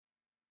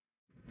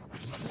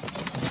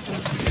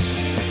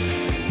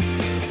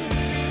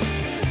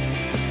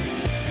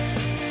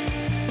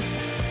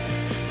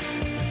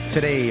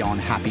Today on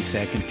Happy,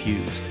 Sad,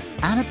 Confused,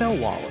 Annabelle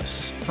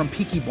Wallis, from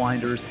Peaky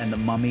Blinders and The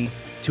Mummy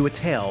to a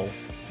tale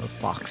of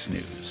Fox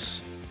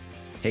News.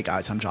 Hey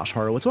guys, I'm Josh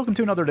Horowitz. Welcome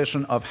to another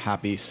edition of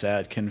Happy,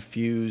 Sad,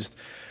 Confused.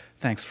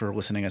 Thanks for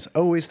listening as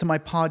always to my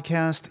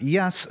podcast.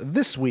 Yes,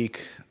 this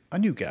week, a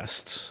new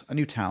guest, a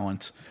new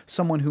talent,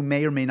 someone who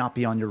may or may not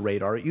be on your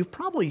radar. You've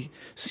probably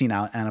seen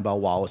out Annabelle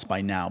Wallis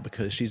by now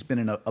because she's been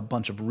in a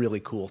bunch of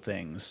really cool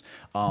things.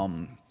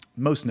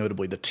 Most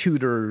notably, The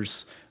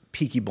Tudors,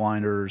 Peaky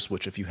Blinders,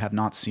 which if you have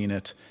not seen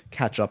it,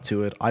 catch up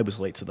to it. I was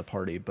late to the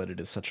party, but it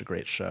is such a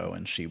great show,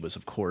 and she was,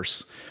 of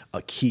course,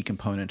 a key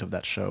component of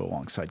that show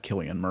alongside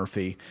Cillian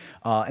Murphy.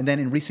 And then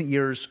in recent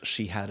years,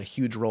 she had a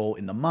huge role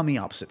in The Mummy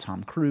opposite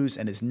Tom Cruise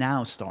and is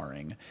now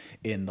starring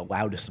in The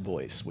Loudest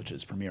Voice, which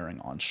is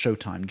premiering on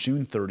Showtime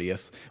June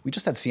 30th. We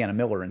just had Sienna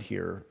Miller in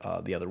here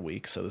the other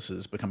week, so this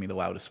is becoming the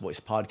Loudest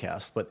Voice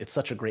podcast, but it's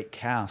such a great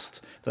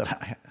cast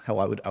that I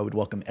would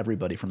welcome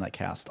everybody from that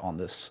cast on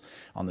this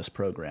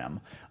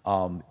program.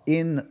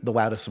 In The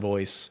Loudest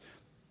Voice,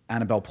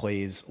 Annabelle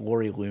plays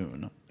Lori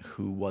Loon,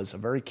 who was a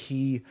very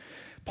key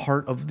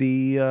part of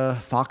the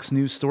Fox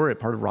News story,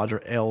 part of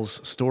Roger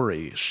Ailes'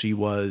 story. She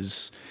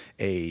was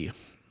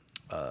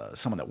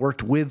someone that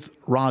worked with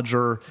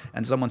Roger,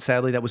 and someone,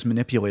 sadly, that was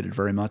manipulated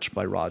very much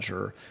by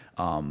Roger.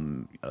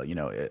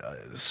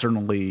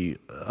 Certainly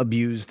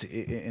abused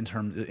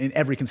in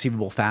every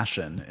conceivable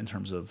fashion in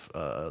terms of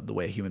the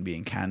way a human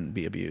being can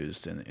be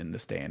abused in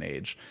this day and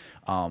age.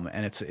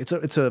 And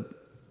it's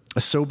a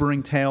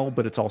sobering tale,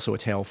 but it's also a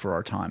tale for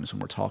our times when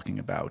we're talking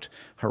about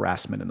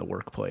harassment in the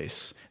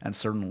workplace, and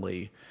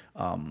certainly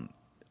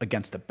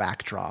against the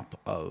backdrop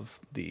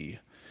of the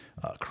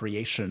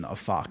creation of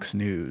Fox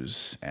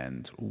News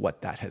and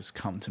what that has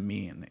come to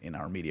mean in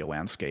our media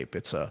landscape.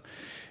 It's a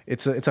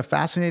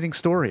fascinating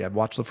story. I've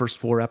watched the first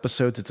 4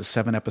 episodes. It's a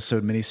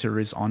 7-episode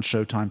miniseries on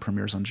Showtime,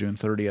 premieres on June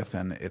 30th,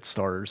 and it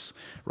stars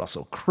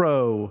Russell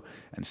Crowe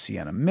and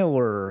Sienna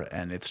Miller,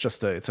 and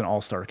it's an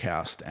all-star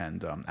cast,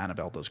 and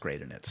Annabelle does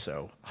great in it,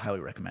 so I highly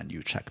recommend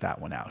you check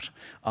that one out.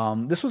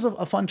 This was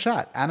a fun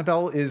chat.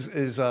 Annabelle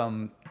is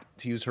to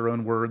use her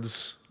own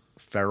words,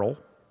 feral.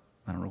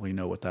 I don't really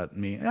know what that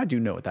means. I do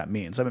know what that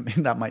means. I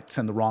mean, that might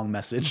send the wrong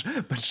message,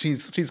 but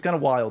she's kind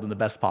of wild in the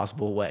best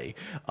possible way.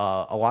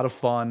 A lot of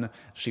fun.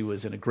 She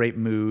was in a great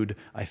mood.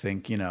 I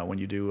think, when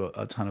you do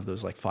a ton of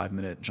those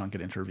 5-minute junket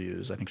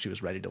interviews, I think she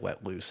was ready to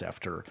let loose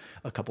after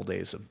a couple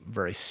days of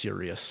very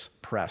serious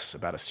press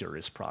about a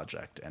serious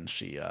project. And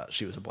she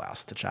was a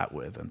blast to chat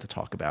with and to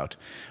talk about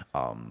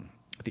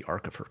the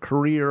arc of her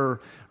career,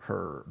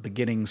 her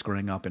beginnings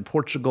growing up in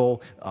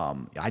Portugal.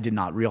 I did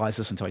not realize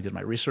this until I did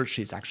my research.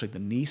 She's actually the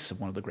niece of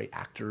one of the great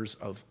actors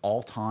of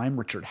all time,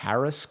 Richard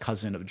Harris,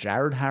 cousin of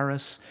Jared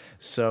Harris.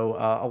 So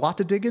a lot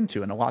to dig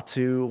into and a lot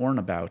to learn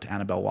about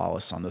Annabelle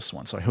Wallis on this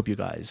one. So I hope you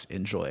guys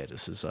enjoy it.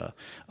 This is a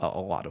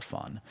lot of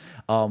fun.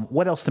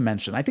 What else to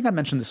mention? I think I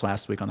mentioned this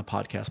last week on the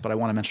podcast, but I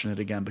want to mention it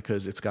again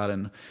because it's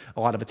gotten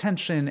a lot of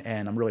attention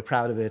and I'm really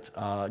proud of it.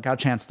 Got a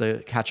chance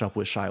to catch up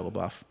with Shia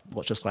LaBeouf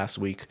just last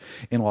week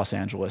in Los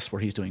Angeles,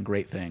 where he's doing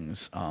great things.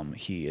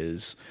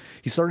 He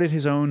started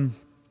his own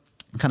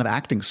kind of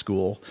acting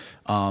school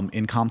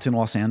in Compton,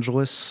 Los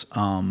Angeles.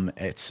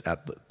 It's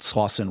at the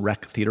Slauson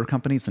Rec Theater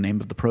Company. It's the name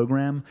of the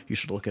program. You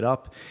should look it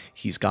up.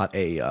 He's got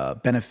a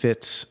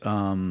benefit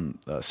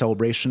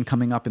celebration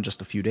coming up in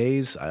just a few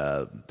days.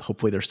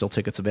 Hopefully there's still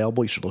tickets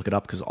available. You should look it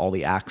up because all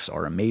the acts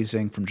are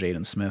amazing, from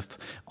Jaden Smith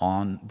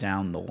on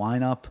down the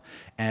lineup.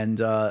 And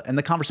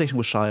the conversation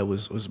with Shia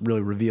was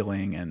really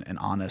revealing and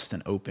honest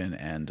and open,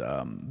 and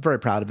very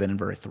proud of it and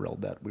very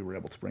thrilled that we were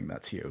able to bring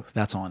that to you.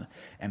 That's on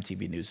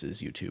MTV News'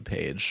 YouTube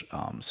page.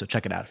 So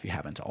check it out if you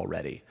haven't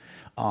already.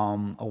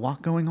 A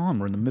lot going on.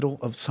 We're in the middle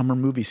of summer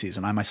movie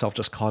season. I myself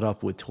just caught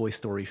up with Toy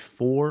Story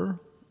 4.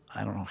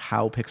 I don't know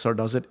how Pixar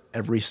does it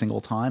every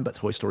single time, but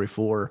Toy Story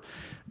 4,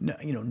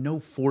 no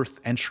fourth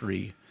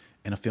entry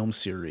in a film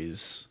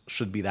series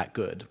should be that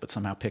good, but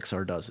somehow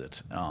Pixar does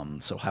it.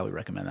 So highly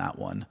recommend that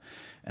one.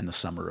 And the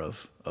summer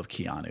of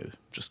Keanu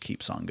just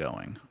keeps on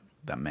going.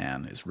 That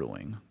man is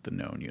ruling the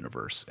known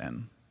universe,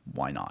 and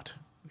why not?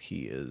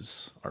 He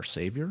is our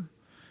savior.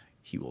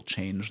 He will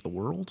change the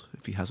world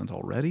if he hasn't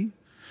already.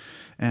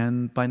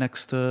 And by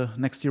next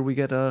year, we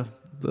get the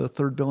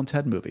third Bill and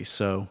Ted movie.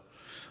 So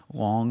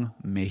long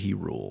may he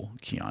rule,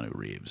 Keanu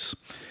Reeves.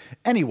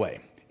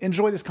 Anyway,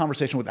 enjoy this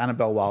conversation with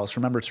Annabelle Wallis.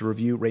 Remember to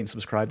review, rate, and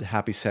subscribe to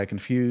Happy, Sad,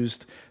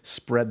 Confused.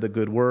 Spread the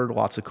good word.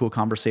 Lots of cool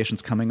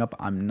conversations coming up.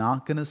 I'm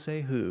not going to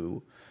say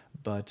who,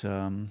 but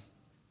a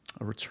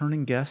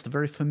returning guest, a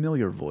very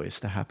familiar voice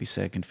to Happy,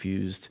 Sad,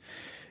 Confused,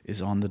 is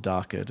on the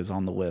docket, is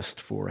on the list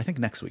for, I think,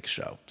 next week's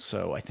show.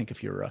 So I think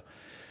if you're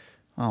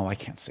I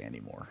can't say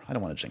anymore. I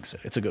don't want to jinx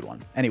it. It's a good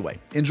one. Anyway,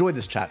 enjoy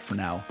this chat for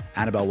now.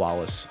 Annabelle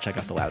Wallis. Check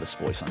out The Loudest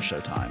Voice on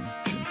Showtime,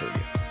 June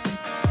 30th.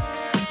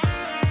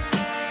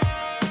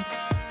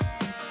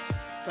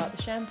 Brought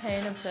the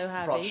champagne. I'm so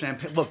happy. Brought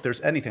champagne. Look,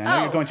 there's anything. I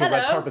know you're going to a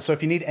red carpet, so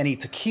if you need any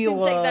tequila,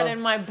 you can take that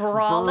in my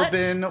bralette.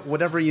 Bourbon,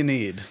 whatever you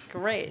need.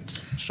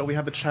 Great. Shall we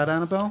have a chat,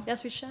 Annabelle?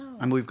 Yes, we shall.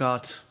 And we've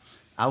got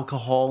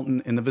alcohol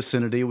in the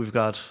vicinity. We've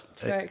got.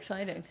 It's very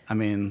exciting. I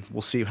mean,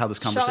 we'll see how this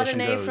conversation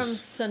Chardonnay goes. from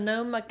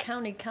Sonoma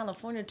County,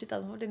 California,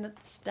 2014.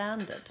 That's the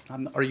standard.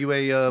 Are you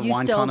a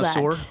wine stole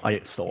connoisseur? that. I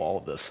stole all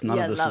of this. None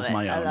of this is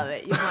my own. I love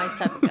it. You're my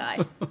type of guy.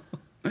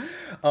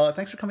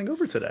 Thanks for coming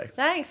over today.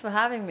 Thanks for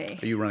having me.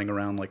 Are you running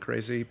around like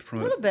crazy? A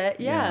little bit,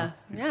 yeah.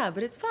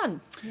 But it's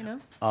fun, you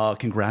know.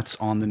 Congrats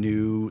on the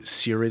new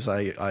series.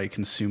 I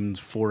consumed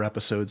 4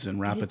 episodes in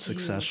rapid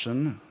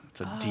succession. It's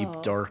a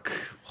deep, dark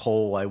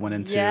hole I went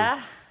into. Yeah.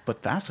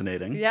 But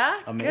fascinating. Yeah,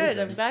 amazing. good.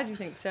 I'm glad you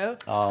think so.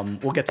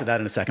 We'll get to that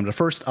in a second. But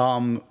first,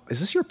 is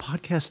this your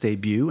podcast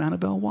debut,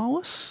 Annabelle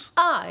Wallis?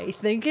 I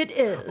think it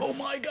is. Oh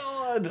my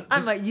God!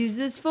 I might use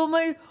this for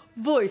my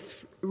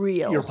voice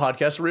reel. Your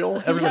podcast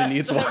reel? Everybody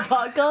needs one.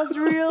 Podcast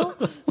reel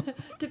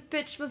to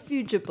pitch for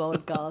future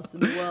podcasts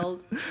in the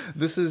world.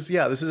 This is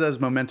as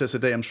momentous a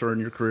day, I'm sure, in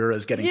your career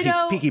as getting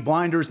Peaky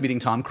Blinders, meeting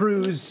Tom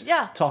Cruise,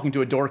 talking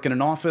to a dork in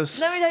an office.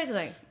 Let me tell you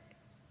something.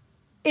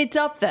 It's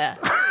up there.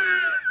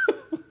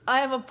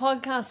 I am a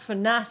podcast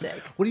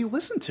fanatic. What do you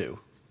listen to?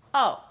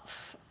 Oh,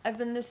 I've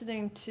been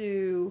listening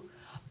to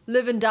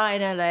Live and Die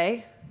in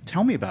LA.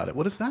 Tell me about it.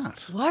 What is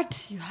that?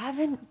 What? You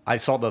haven't? I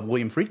saw the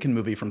William Friedkin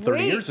movie from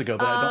 30 years ago,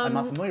 but I'm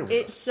not familiar with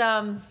it. It's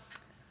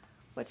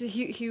what's it?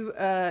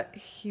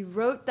 He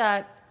wrote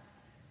that.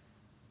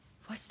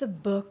 What's the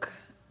book?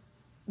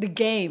 The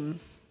Game.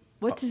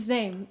 What's his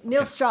name?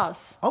 Neil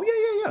Strauss. Oh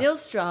yeah. Neil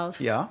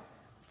Strauss. Yeah.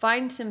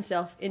 Finds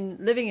himself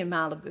living in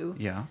Malibu.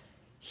 Yeah.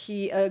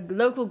 A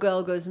local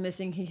girl goes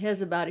missing. He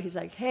hears about it. He's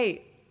like,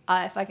 hey,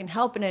 if I can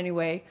help in any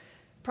way.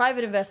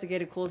 Private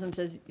investigator calls him,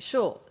 says,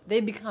 sure.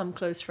 They become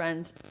close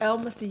friends.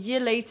 Almost a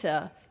year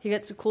later, he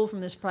gets a call from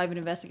this private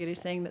investigator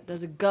saying that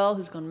there's a girl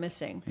who's gone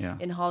missing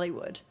in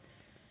Hollywood.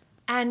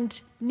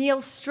 And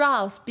Neil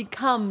Strauss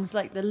becomes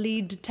like the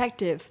lead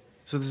detective.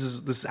 So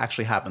this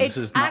actually happened.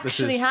 It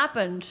actually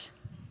happened.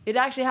 It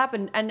actually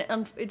happened.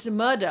 And it's a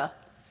murder.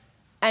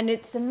 And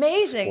it's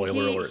amazing.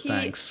 Spoiler alert,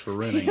 thanks for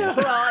ruining it.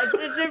 Well,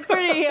 it's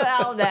pretty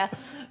out there.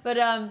 But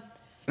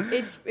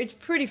it's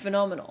pretty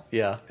phenomenal.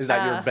 Yeah. Is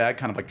that your bag,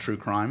 kind of like true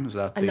crime? Is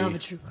that I love a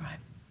true crime.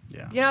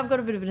 Yeah. You know, I've got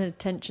a bit of an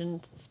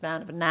attention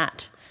span of a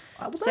gnat.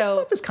 Well, that's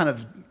like this kind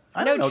of...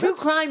 I don't know. True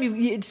crime,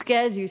 it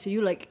scares you, so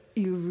you're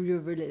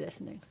really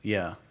listening.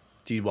 Yeah.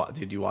 Do you watch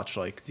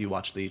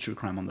the true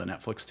crime on the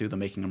Netflix too, the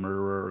Making a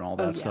Murderer and all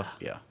that stuff?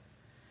 Yeah.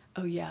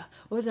 Oh yeah.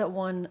 What was that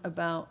one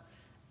about?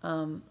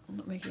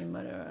 Not Making a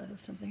Murderer. There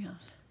was something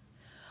else.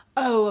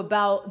 Oh,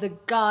 about the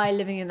guy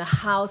living in the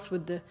house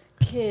with the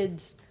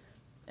kids.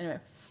 Anyway,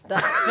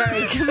 that's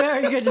very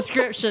very good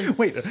description.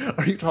 Wait,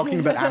 are you talking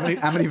about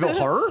Amityville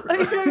Horror? Are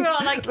you talking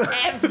about like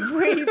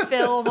every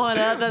film on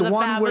Earth? There's the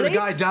one family? where the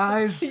guy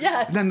dies,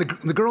 yes. Then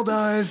the girl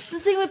dies. The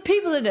thing with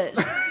people in it.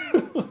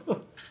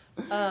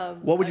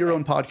 What would your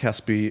own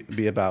podcast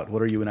be about?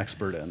 What are you an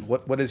expert in?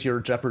 What is your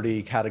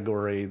Jeopardy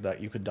category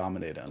that you could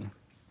dominate in?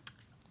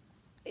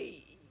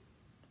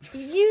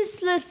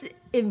 Useless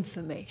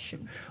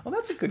information. Well,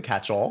 that's a good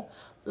catch-all.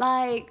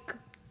 Like,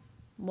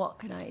 what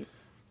can I...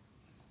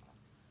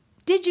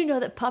 Did you know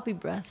that puppy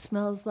breath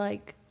smells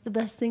like the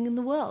best thing in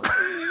the world?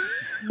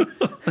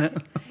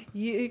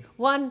 If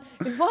one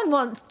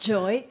wants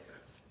joy,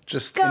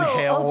 just go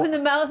inhale. Open the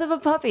mouth of a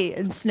puppy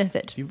and sniff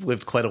it. You've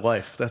lived quite a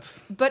life.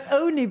 But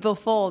only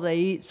before they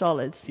eat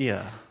solids.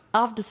 Yeah.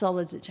 After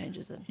solids, it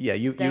changes them. Yeah,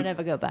 you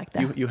never go back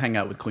there. You hang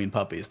out with queen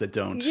puppies that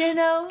don't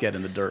get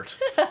in the dirt.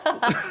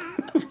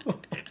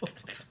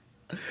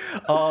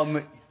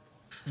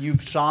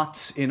 You've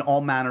shot in all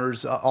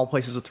manners, all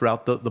places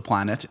throughout the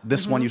planet.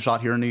 This one you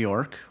shot here in New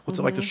York. What's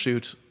it like to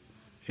shoot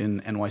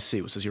in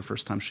NYC? Was this your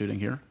first time shooting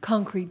here?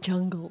 Concrete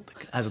jungle.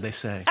 As they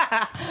say.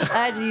 I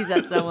had to use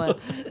that somewhere.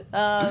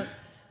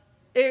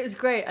 It was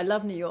great. I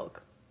love New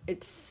York.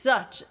 It's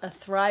such a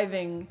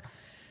thriving,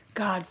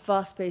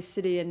 fast-paced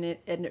city, and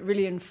it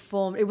really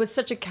informed. It was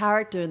such a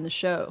character in the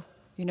show.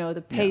 You know,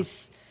 the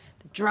pace,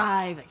 the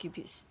drive,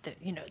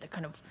 the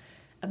kind of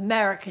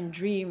American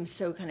dream,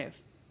 so kind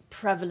of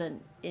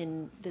prevalent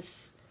in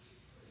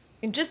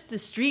just the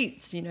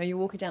streets. You know, you're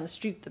walking down the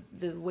street,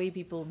 the way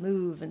people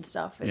move and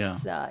stuff.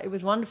 It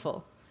was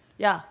wonderful.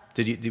 Yeah.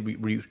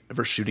 Were you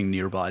ever shooting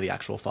nearby the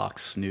actual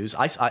Fox News?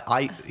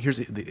 Here's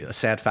a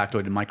sad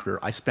factoid in my career.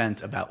 I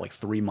spent about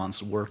 3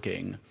 months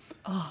working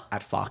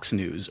at Fox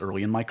News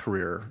early in my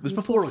career. It was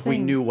before we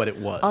knew what it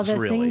was. Are there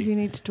really things you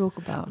need to talk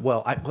about?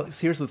 Well,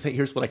 here's the thing.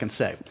 Here's what I can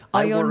say.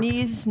 Are your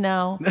knees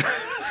now?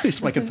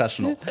 Here's my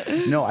confessional.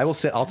 No, I will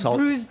say. I'll tell.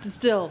 Bruised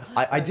still.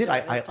 I did.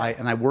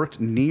 I worked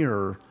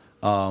near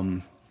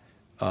Alan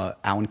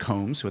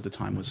Combs, who at the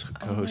time was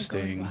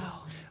co-hosting.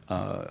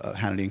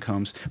 Hannity and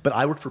Combs, but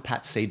I worked for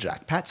Pat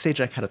Sajak. Pat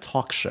Sajak had a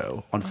talk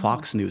show on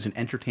Fox News, an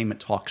entertainment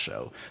talk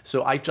show.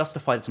 So I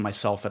justified it to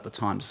myself at the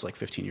time, this is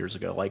 15 years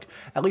ago,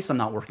 at least I'm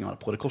not working on a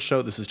political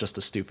show. This is just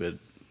a stupid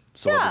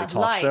celebrity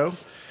talk show.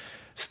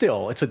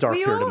 Still, it's a dark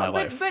period of my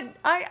life. But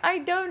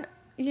I don't,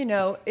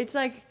 it's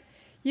like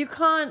you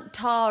can't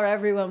tar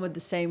everyone with the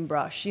same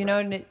brush,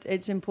 and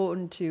it's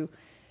important to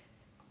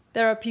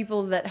there are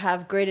people that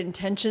have great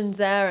intentions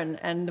there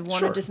and want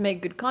to Sure. just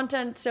make good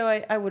content. So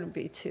I wouldn't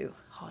be too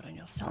hard on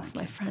yourself,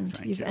 my friend.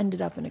 Thank You've you.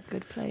 ended up in a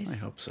good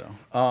place. I hope so.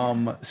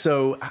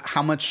 So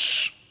how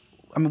much?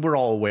 I mean, we're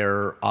all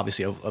aware,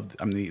 obviously, of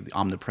the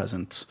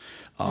omnipresent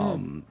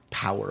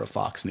power of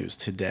Fox News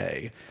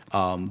today.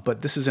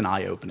 But this is an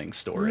eye-opening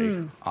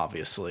story,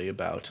 obviously,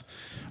 about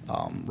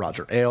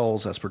Roger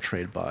Ailes, as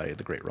portrayed by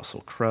the great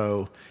Russell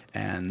Crowe,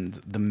 and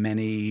the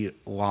many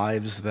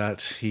lives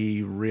that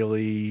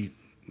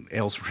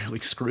Ailes really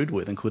screwed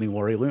with, including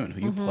Laurie Loon,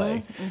 who you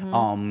play.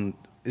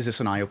 Is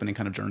this an eye-opening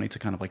kind of journey to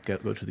kind of like go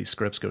through these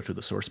scripts, go through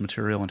the source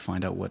material, and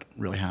find out what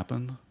really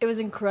happened? It was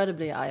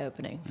incredibly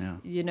eye-opening. Yeah.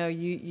 You know,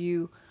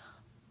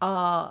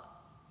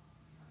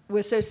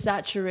 we're so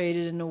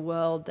saturated in a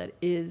world that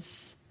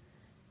is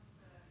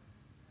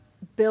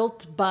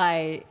built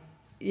by,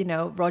 you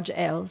know, Roger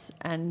Ailes,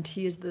 and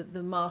he is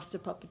the master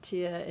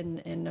puppeteer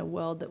in a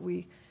world that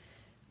we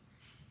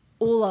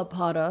all are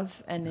part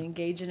of and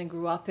engage in and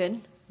grew up in.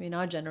 I mean,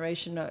 our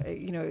generation,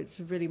 you know, it's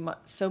really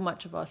so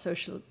much of our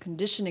social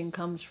conditioning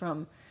comes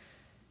from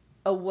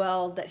a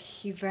world that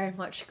he very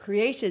much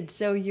created.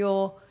 So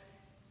you're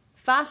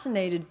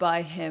fascinated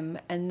by him,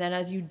 and then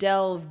as you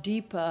delve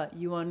deeper,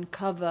 you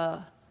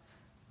uncover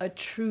a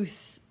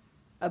truth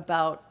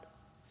about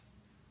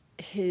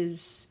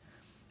his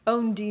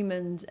own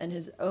demons and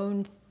his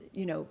own,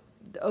 you know,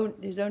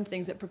 his own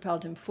things that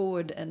propelled him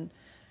forward, and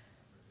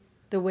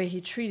the way he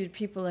treated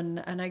people. And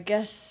I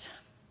guess,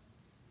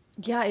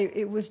 yeah,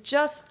 it was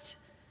just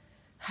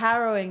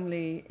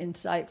harrowingly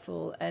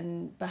insightful,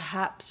 and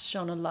perhaps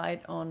shone a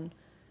light on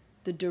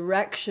the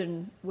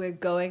direction we're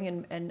going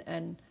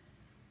and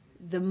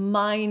the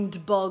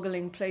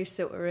mind-boggling place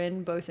that we're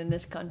in, both in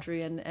this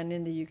country and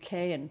in the UK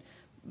and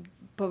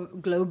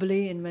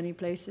globally in many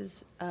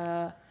places,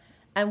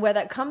 and where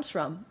that comes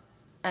from,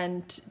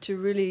 and to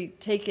really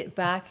take it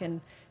back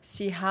and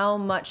see how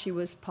much he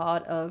was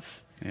part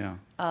of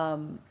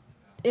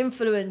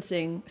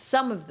influencing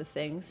some of the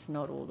things,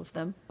 not all of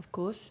them, of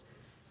course,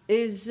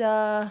 is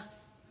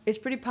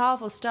pretty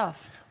powerful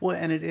stuff. Well,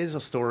 and it is a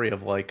story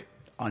of like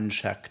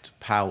unchecked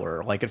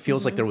power. Like it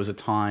feels like there was a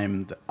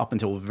time that, up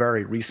until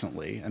very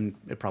recently, and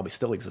it probably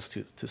still exists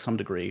to some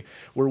degree,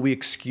 where we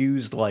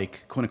excused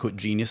like quote unquote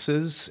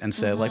geniuses and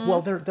said like,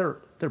 well,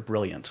 they're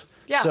brilliant.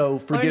 Yeah.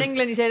 So Or in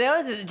England, you say, oh,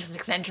 is it just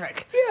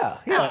eccentric?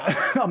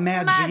 Yeah, a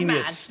mad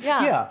genius.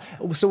 Yeah.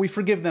 So we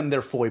forgive them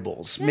their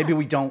foibles. Yeah. Maybe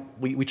we don't.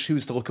 We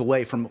choose to look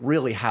away from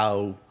really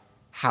how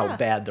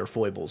bad their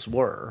foibles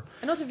were.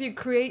 And also, if you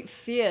create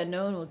fear,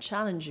 no one will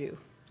challenge you.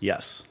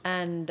 Yes.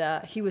 And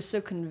he was so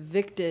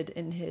convicted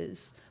in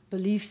his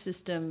belief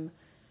system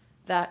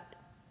that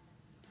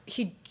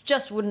he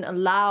just wouldn't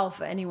allow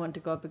for anyone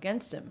to go up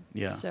against him.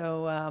 Yeah.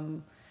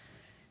 So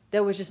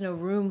there was just no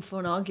room for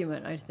an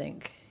argument, I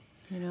think.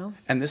 You know?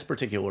 And this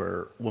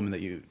particular woman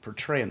that you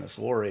portray in this,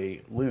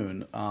 Laurie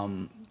Loon,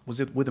 was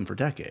it with him for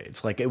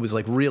decades? Like it was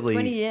like really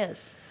 20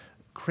 years.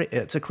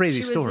 It's a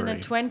crazy story. She was in a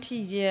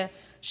 20-year.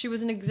 She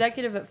was an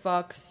executive at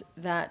Fox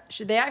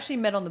they actually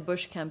met on the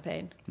Bush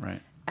campaign.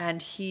 Right. And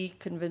he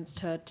convinced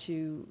her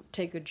to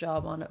take a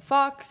job on at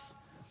Fox.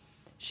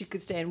 She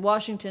could stay in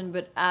Washington,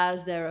 but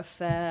as their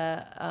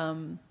affair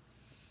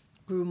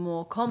grew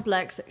more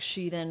complex,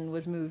 she then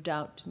was moved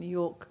out to New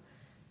York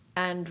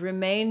and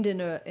remained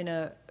in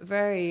a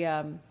very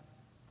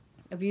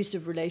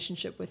abusive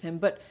relationship with him.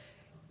 But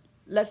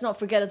let's not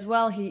forget as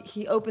well,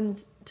 he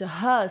opened to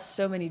her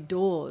so many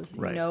doors,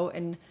 right. You know,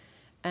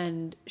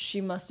 and she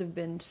must have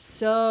been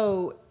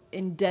so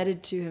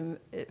indebted to him,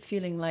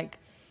 feeling like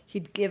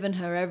he'd given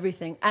her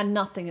everything and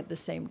nothing at the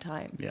same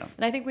time. Yeah.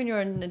 And I think when you're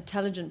an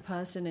intelligent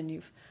person and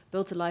you've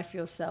built a life for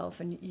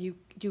yourself, and you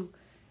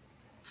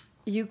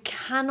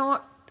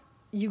cannot.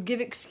 You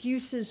give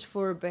excuses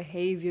for a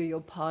behavior you're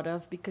part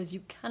of because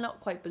you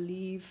cannot quite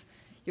believe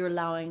you're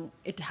allowing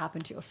it to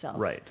happen to yourself.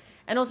 Right.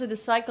 And also the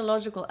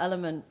psychological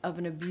element of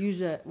an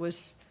abuser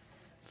was,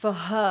 for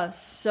her,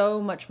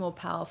 so much more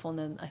powerful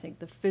than, I think,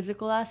 the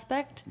physical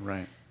aspect.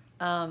 Right.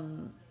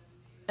 And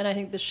I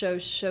think the show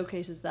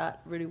showcases that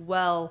really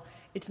well.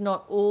 It's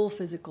not all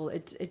physical.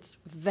 It's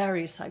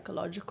very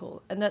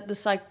psychological. And that the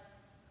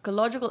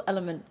psychological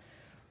element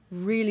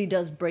really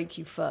does break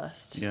you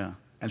first. Yeah.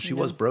 And she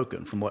was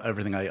broken from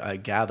everything I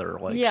gather.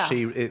 Like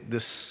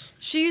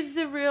she's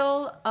the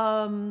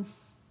real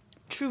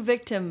true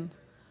victim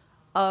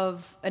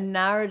of a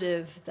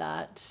narrative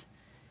that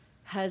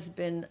has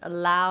been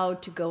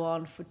allowed to go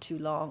on for too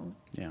long.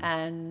 Yeah.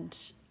 And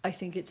I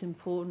think it's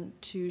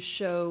important to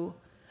show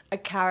a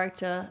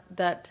character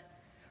that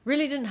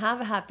really didn't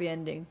have a happy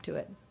ending to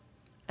it.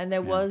 And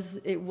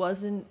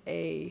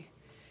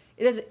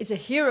it's a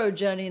hero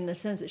journey in the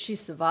sense that she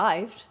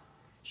survived.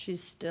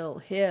 She's still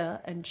here,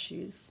 and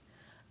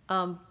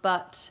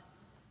but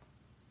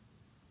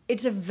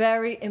it's a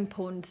very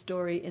important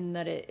story in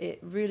that it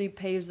really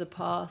paves the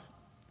path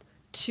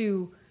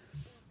to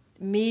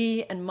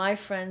me and my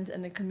friends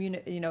and the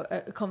community, you know,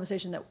 a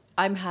conversation that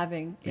I'm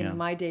having in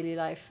my daily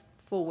life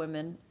for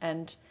women,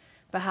 and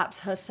perhaps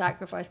her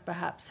sacrifice,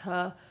 perhaps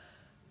her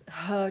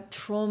her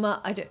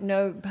trauma, I don't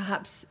know,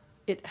 perhaps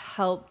it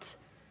helped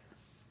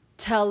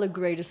tell a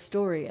greater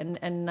story.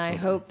 And I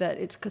hope that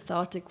it's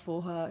cathartic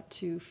for her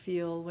to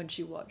feel when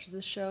she watches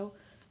the show,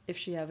 if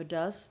she ever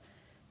does,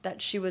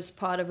 that she was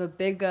part of a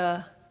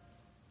bigger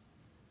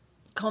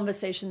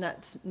conversation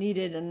that's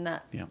needed and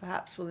that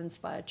perhaps will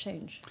inspire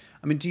change.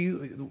 I mean,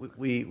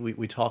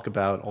 we talk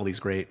about all these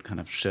great kind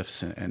of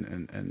shifts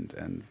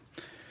and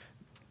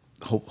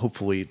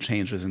hopefully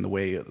changes in the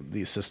way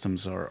these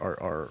systems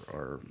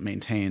are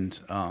maintained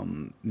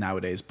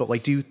nowadays. But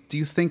like, do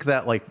you think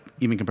that, like,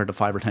 even compared to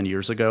 5 or 10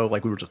 years ago,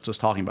 like we were just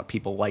talking about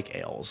people like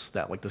Ailes,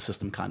 that like the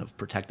system kind of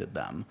protected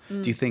them.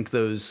 Do you think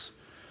those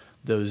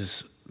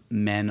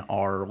men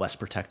are less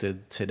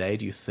protected today?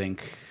 Do you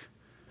think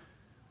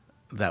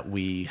that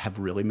we have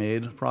really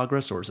made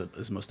progress, or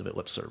is most of it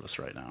lip service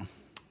right now?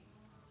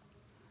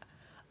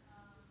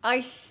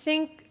 I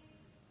think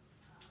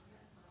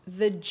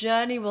the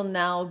journey will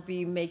now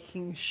be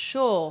making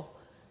sure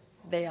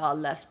they are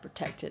less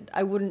protected.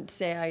 I wouldn't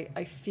say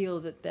I feel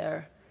that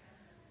they're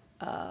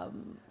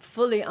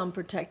fully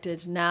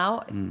unprotected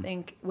now. I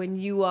think when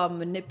you are a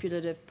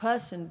manipulative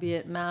person, be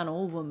it man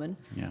or woman,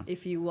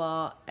 if you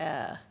are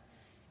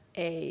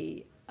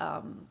a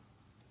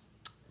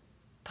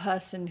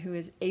person who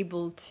is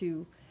able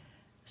to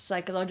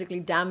psychologically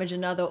damage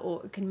another,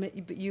 or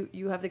but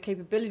you have the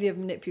capability of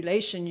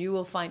manipulation, you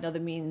will find other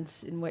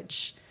means in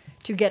which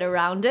to get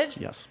around it.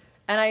 Yes.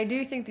 And I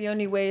do think the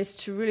only way is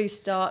to really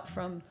start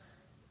from,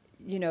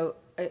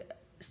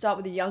 start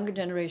with the younger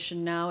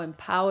generation now,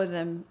 empower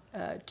them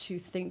to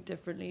think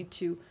differently,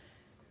 to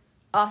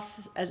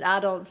us as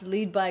adults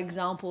lead by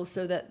example,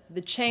 so that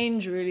the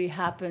change really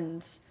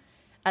happens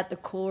at the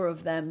core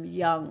of them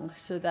young,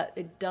 so that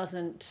it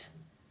doesn't,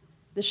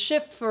 the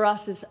shift for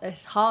us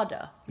is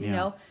harder, you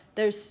know?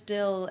 There's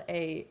still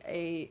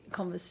a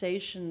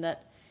conversation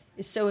that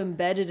is so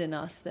embedded in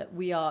us that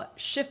we are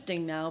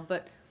shifting now,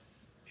 but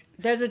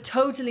there's a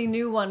totally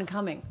new one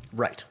coming.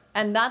 Right.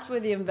 And that's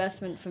where the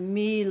investment for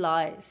me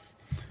lies.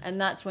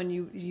 And that's when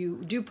you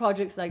do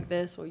projects like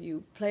this, or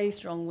you play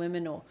strong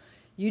women, or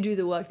you do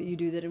the work that you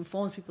do that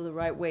informs people the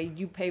right way,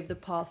 you pave the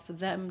path for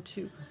them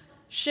to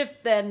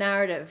shift their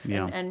narrative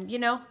and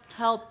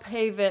help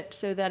pave it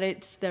so that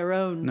it's their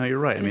own. No, you're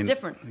right. And it's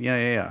different.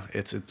 Yeah.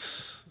 It's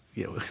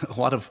a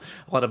lot of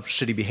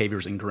shitty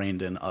behaviors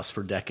ingrained in us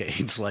for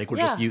decades. Like we're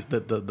just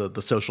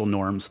the social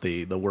norms,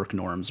 the work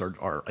norms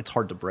are it's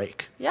hard to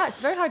break. Yeah,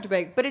 it's very hard to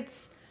break, but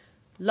it's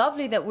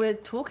lovely that we're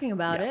talking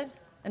about it,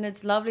 and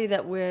it's lovely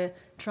that we're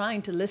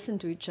trying to listen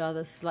to each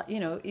other.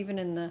 Even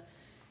in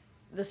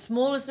the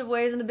smallest of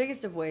ways and the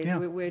biggest of ways,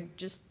 we're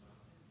just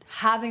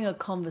having a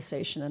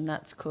conversation, and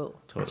that's cool.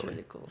 Totally. That's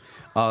really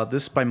cool.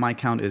 This, by my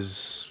count,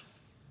 is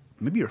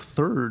maybe your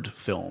third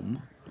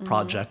film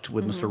project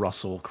with Mr.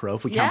 Russell Crowe.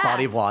 If we count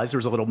Body of Lies, there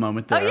was a little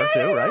moment there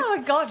too, right?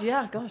 Oh God,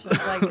 gosh,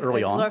 it's like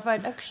early on.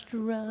 Glorified extra.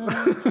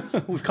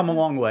 We've come a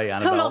long way,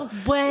 Annabelle. Come a long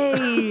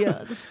way.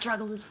 The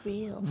struggle is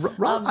real.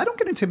 I don't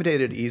get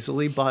intimidated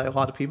easily by a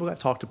lot of people. I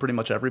talk to pretty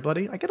much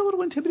everybody. I get a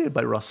little intimidated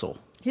by Russell.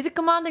 He's a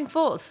commanding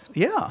force.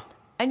 Yeah.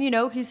 And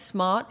he's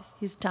smart.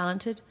 He's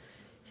talented.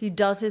 He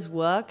does his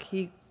work.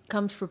 He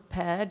comes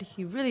prepared.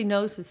 He really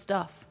knows his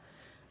stuff.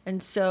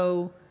 And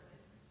so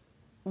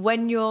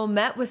when you're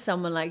met with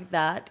someone like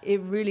that,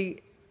 it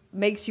really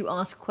makes you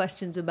ask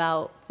questions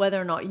about whether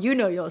or not you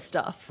know your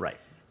stuff. Right.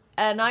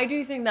 And I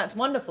do think that's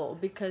wonderful,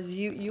 because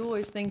you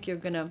always think you're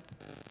going to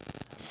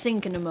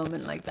sink in a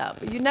moment like that,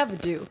 but you never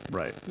do.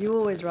 Right. You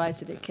always rise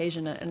to the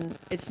occasion, and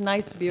it's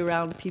nice to be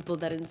around people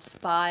that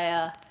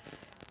inspire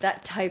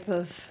that type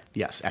of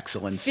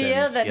excellence,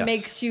 fear that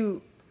makes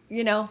you,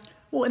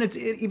 Well, and it's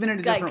even in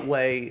a different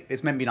way.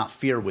 It's maybe not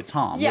fear with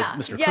Tom, with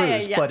Mr.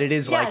 Cruise, but it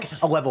is like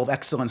a level of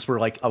excellence where,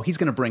 like, he's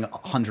going to bring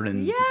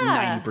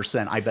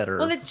 190%. I better.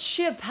 Well, it's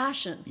sheer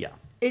passion. Yeah.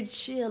 It's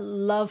sheer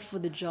love for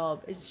the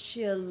job. It's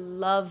sheer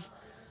love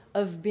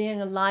of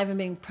being alive and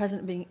being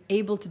present, being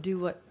able to do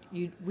what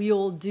we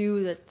all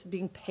do, that's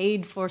being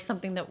paid for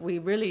something that we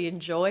really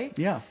enjoy.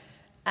 Yeah.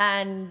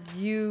 And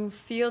you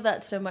feel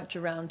that so much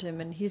around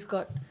him, and he's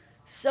got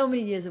so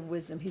many years of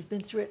wisdom. He's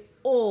been through it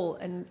all,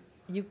 and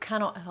you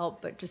cannot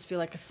help but just feel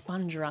like a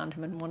sponge around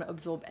him and want to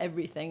absorb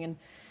everything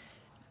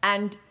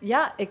and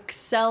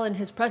excel in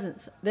his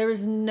presence. There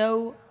is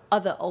no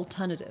other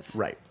alternative.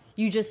 Right.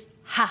 You just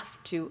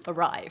have to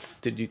arrive.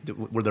 Did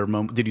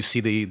you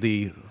see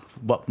the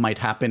what might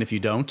happen if you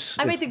don't?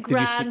 I made the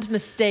grand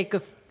mistake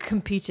of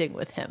competing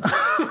with him.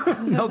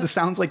 No, this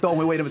sounds like the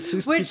only way to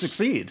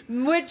succeed.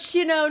 Which,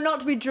 not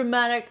to be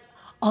dramatic,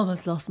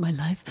 almost lost my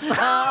life.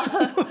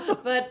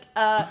 But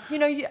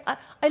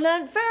I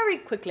learned very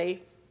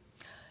quickly,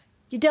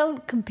 you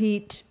don't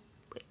compete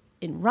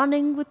in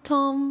running with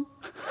Tom,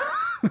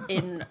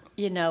 in,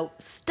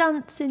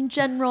 stunts in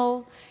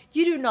general.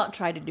 You do not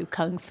try to do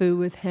kung fu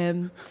with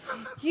him.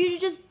 You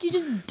just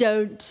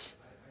don't.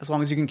 As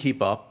long as you can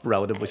keep up,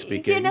 relatively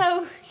speaking.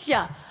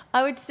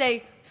 I would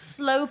say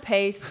slow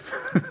pace.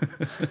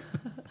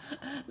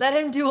 Let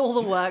him do all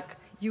the work.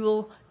 You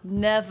will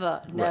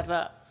never,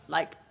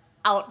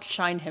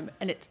 outshine him,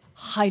 and it's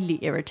highly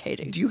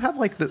irritating. Do you have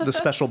like the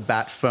special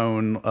bat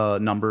phone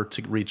number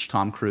to reach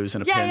Tom Cruise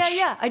in a pinch?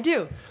 Yeah, I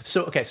do.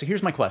 So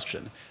here's my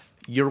question.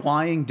 You're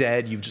lying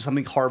dead.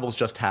 Something horrible's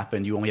just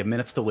happened. You only have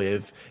minutes to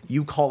live.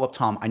 You call up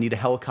Tom. I need a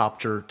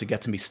helicopter to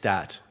get to me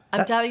stat.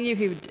 I'm telling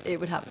you, it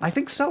would happen. I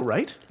think so,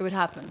 right? It would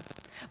happen.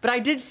 But I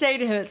did say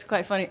to him, it's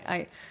quite funny.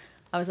 I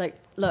was like,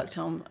 look,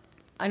 Tom,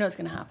 I know it's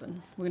going to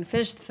happen. We're going to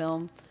finish the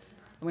film.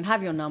 I'm going to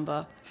have your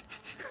number.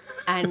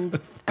 And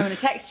I'm going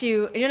to text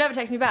you. And you'll never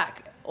text me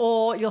back.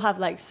 Or you'll have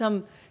like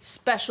some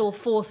special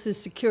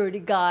forces security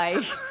guy,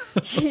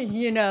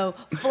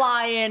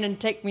 fly in and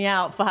take me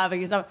out for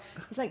having his number.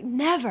 I was like,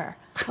 never.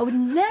 I would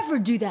never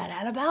do that,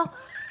 Annabelle.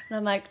 And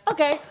I'm like,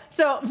 okay.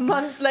 So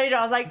months later,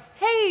 I was like,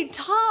 hey,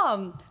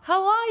 Tom,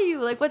 how are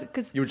you? Like, what?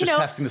 Because you were just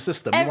testing the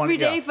system. Every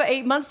day for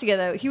 8 months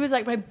together, he was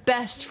like my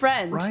best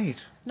friend.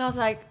 Right. And I was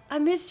like, I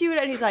miss you.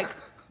 And he's like,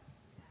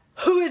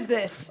 who is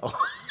this?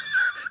 Oh.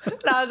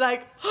 And I was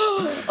like,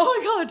 oh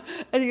my God.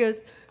 And he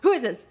goes, who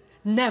is this?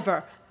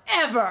 Never,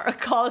 ever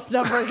call this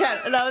number again.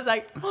 And I was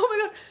like,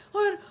 oh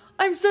my God,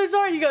 I'm so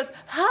sorry. He goes,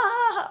 ha,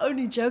 ha, ha,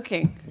 only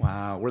joking.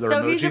 Wow. Were there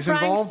emojis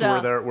involved?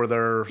 Were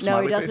there smiley faces?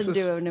 No, he doesn't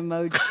do an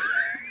emoji.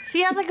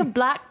 He has like a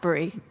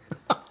BlackBerry.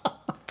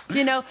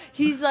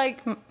 He's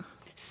like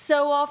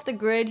so off the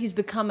grid, he's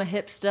become a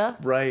hipster.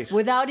 Right.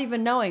 Without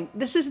even knowing.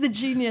 This is the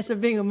genius of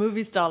being a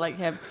movie star like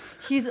him.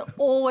 He's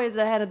always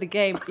ahead of the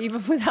game,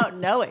 even without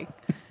knowing.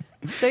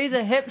 So he's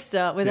a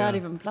hipster without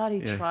even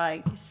bloody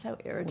trying. He's so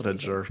irritating. What a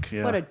jerk.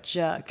 Yeah. What a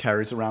jerk.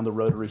 Carries around the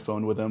rotary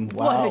phone with him.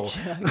 Wow. What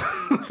a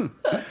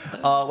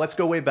jerk. Let's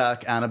go way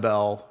back.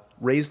 Annabelle,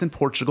 raised in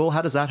Portugal.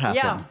 How does that happen?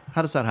 Yeah.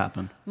 How does that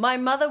happen? My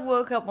mother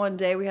woke up one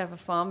day, we have a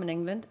farm in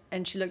England,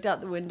 and she looked out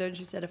the window and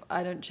she said, if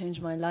I don't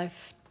change my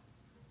life,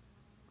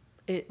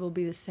 it will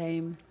be the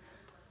same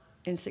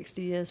in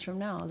 60 years from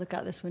now. I'll look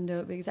out this window,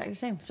 it'll be exactly the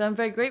same. So I'm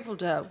very grateful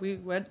to her. We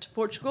went to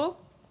Portugal.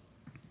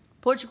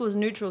 Portugal was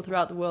neutral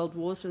throughout the World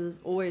War, so there's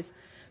always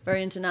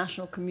very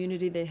international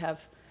community. They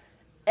have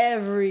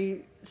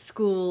every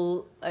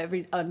school,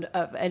 every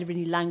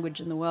language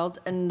in the world,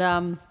 and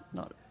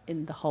not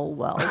in the whole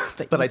world.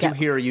 But I do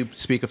hear you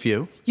speak a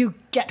few. You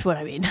get what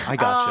I mean. I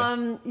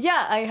gotcha.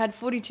 Yeah, I had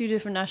 42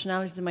 different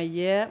nationalities in my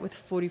year with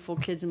 44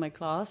 kids in my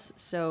class.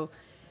 So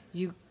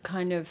you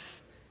kind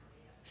of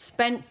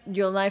spent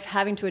your life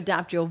having to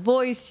adapt your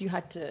voice. You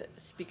had to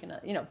speak in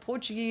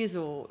Portuguese,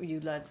 or you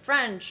learned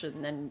French,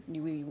 and then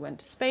we went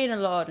to Spain a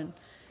lot, and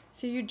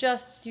so you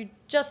just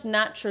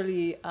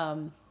naturally,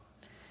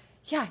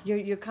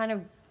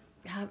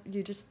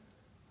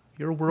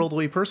 You're a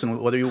worldly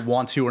person, whether you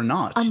want to or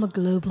not. I'm a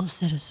global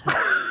citizen.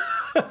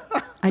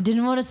 I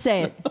didn't want to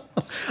say it.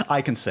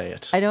 I can say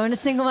it. I don't want to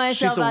single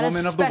myself out as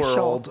special. She's a woman of the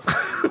world.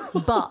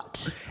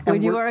 But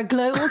when you are a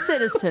global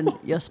citizen,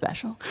 you're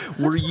special.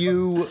 Were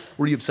you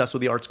obsessed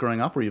with the arts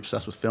growing up? Were you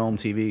obsessed with film,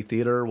 TV,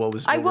 theater? What were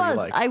you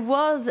like? I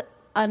was,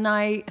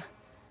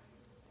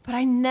 but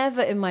I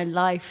never in my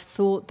life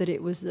thought that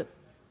it was a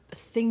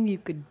thing you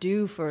could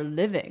do for a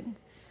living.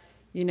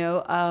 There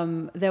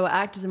were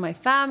actors in my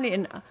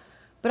family,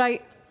 but I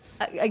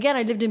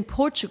lived in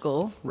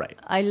Portugal. Right.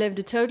 I lived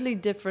a totally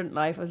different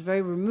life. I was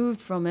very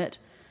removed from it.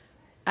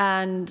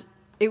 And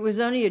it was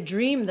only a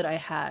dream that I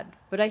had.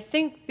 But I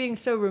think being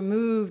so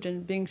removed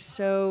and being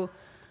so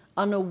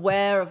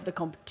unaware of the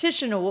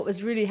competition or what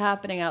was really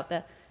happening out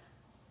there,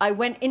 I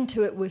went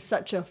into it with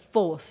such a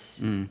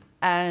force. Mm.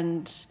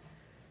 And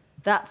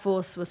that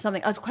force was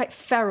something, I was quite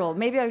feral.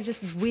 Maybe I was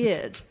just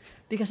weird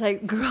because I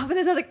grew up in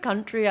this other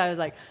country. I was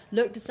like,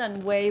 looked a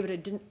certain way, but I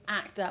didn't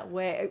act that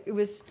way. It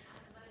was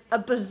a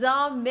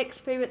bizarre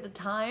mixtape at the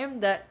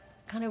time that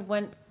kind of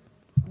went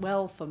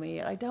well for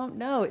me. I don't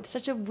know. It's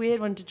such a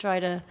weird one to try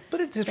to But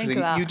it's think interesting.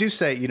 about. You do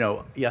say,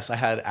 yes, I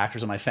had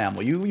actors in my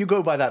family. You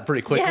go by that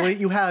pretty quickly. Yeah.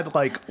 You had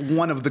like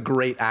one of the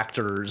great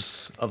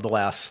actors of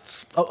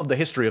the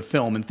history of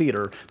film and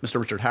theater, Mr.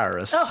 Richard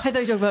Harris. Oh, I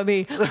thought you were talking about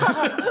me.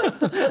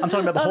 I'm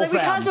talking about the whole we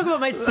can't talk about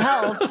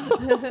myself.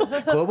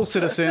 Global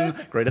citizen,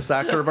 greatest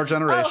actor of our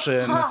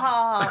generation.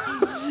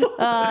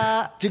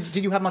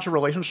 Did you have much of a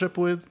relationship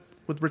with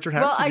Richard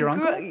Harris, with your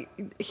uncle?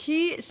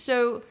 He's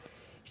on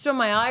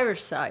my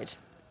Irish side.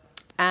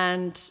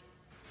 And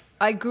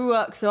I grew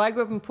up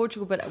in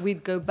Portugal, but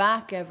we'd go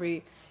back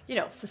every,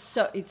 it's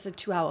a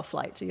 2-hour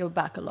flight, so you're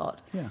back a lot.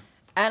 Yeah.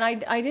 And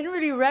I didn't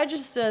really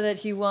register that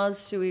he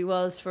was who he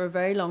was for a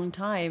very long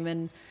time.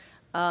 And,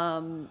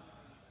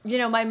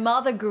 my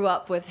mother grew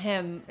up with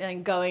him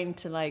and going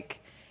to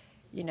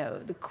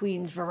the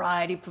Queen's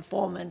variety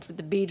performance with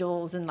the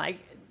Beatles and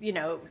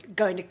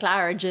going to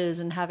Claridge's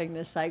and having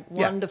this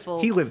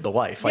wonderful. He lived the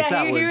life. He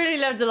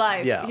really lived a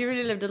life. Yeah. He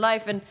really lived a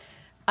life. And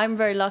I'm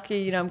very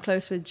lucky, I'm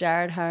close with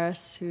Jared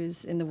Harris,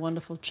 who's in the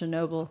wonderful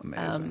Chernobyl.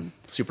 Amazing.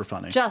 Super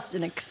funny. Just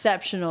an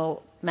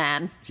exceptional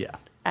man. Yeah.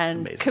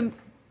 And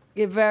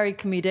very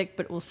comedic,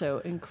 but also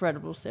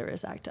incredible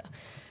serious actor.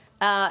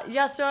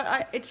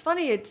 It's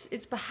funny.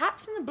 It's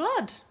perhaps in the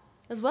blood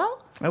as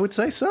well. I would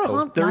say so.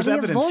 Can't There's bloody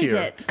evidence avoid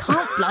here. It.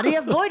 Can't bloody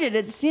avoid it.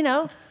 It's,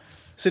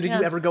 So did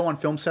you ever go on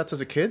film sets as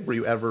a kid? Did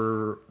you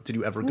ever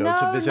go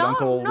to visit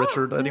Uncle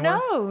Richard anywhere?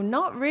 No,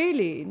 not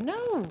really.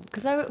 No,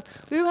 because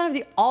we were one of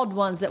the odd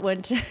ones that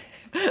went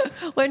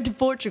to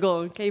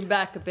Portugal and came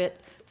back a bit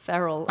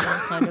feral,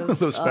 kind of.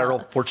 Those feral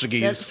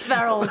Portuguese. Yes,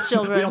 feral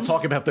children. We don't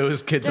talk about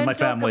those kids in my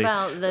family. Don't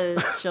talk about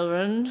those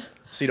children.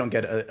 So you don't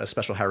get a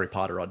special Harry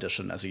Potter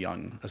audition as a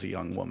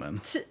young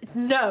woman.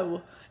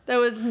 No, there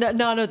was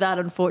none of that,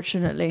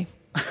 unfortunately.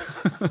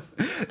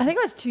 I think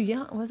I was too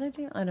young. Was I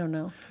too young? I don't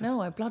know. No,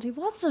 I bloody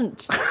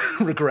wasn't.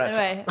 Regret.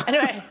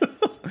 Anyway.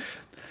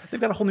 They've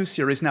got a whole new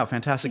series now,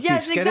 Fantastic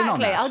Yes, Beasts. Get in on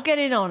that. I'll get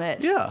in on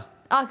it. Yeah.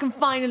 I can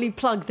finally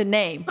plug the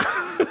name.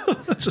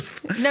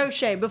 Just No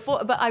shame. But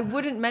I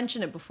wouldn't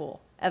mention it before,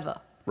 ever.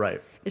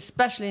 right.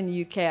 Especially in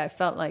the UK, I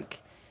felt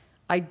like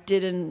I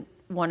didn't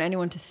want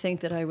anyone to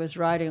think that I was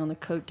riding on the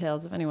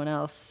coattails of anyone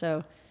else.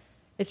 So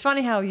it's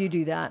funny how you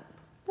do that.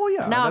 Well,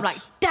 yeah. Now I'm like,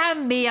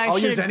 damn me, I'll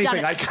should use have done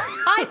it. anything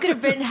I could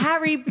have been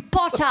Harry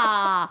Potter.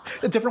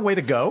 A different way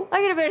to go.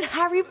 I could have been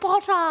Harry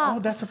Potter.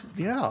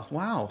 Oh,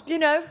 wow. You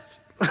know?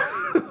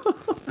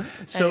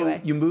 So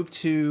Anyway. you moved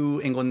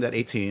to England at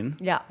 18.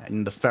 Yeah.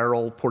 And the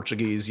feral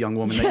Portuguese young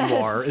woman that you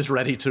are is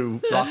ready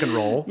to rock and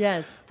roll.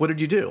 Yes. What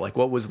did you do? Like,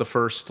 what was the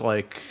first,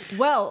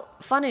 Well,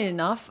 funny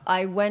enough,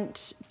 I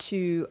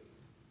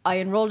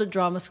enrolled at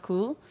drama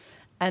school,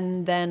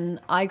 and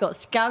then I got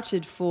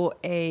scouted for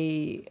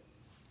a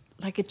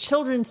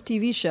children's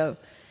TV show.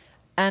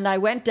 And I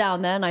went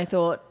down there and I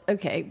thought,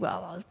 okay,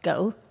 well, I'll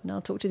go and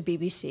I'll talk to the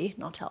BBC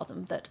and I'll tell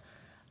them that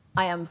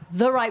I am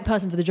the right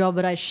person for the job,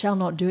 but I shall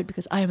not do it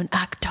because I am an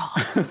actor.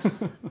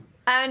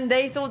 And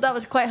they thought that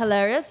was quite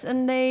hilarious,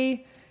 and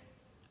they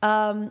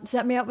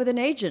set me up with an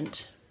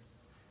agent.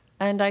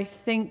 And I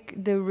think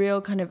the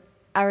real kind of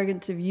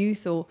arrogance of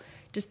youth, or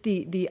just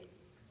the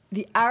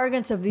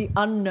arrogance of the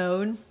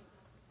unknown,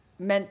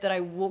 meant that I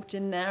walked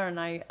in there and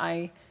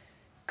I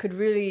could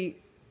really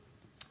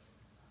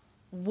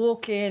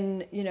walk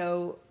in,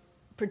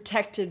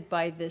 protected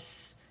by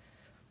this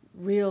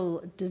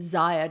real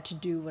desire to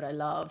do what I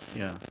love.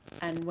 Yeah.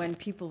 And when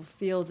people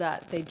feel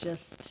that,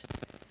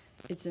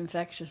 it's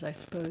infectious, I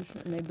suppose,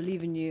 and they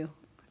believe in you.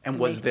 And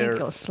was they think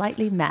you're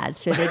slightly mad,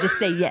 so they just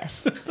say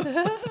yes.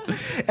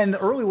 And the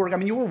early work,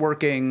 you were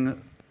working...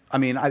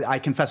 I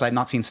confess I have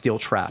not seen Steel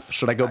Trap.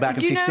 Should I go back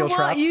and see Steel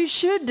Trap? You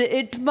should.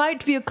 It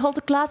might be a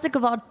cult classic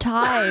of our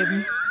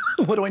time.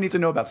 What do I need to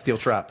know about Steel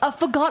Trap? A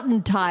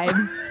forgotten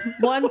time.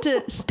 One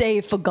to stay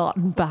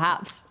forgotten,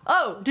 perhaps.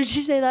 Oh, did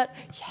she say that?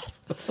 Yes.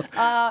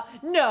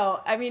 No,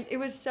 it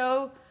was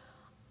so...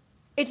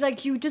 It's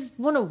like you just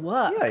want to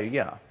work.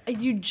 Yeah.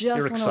 You just You're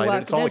want to excited.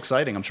 work. It's all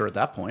exciting, I'm sure, at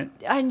that point.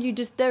 And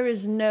there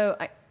is no...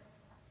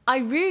 I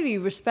really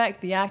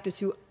respect the actors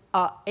who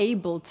are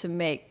able to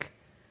make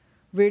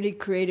really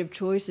creative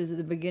choices at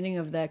the beginning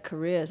of their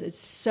careers. It's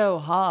so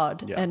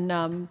hard. Yeah.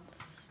 And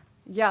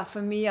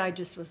for me, I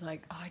just was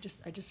like, I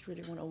just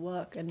really want to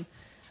work, and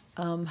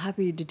I'm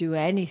happy to do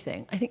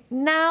anything. I think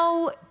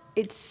now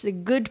it's a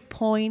good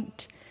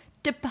point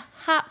to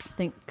perhaps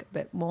think a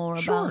bit more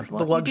about what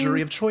the luxury you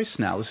do. of choice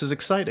now. This is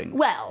exciting.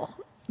 Well,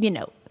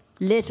 little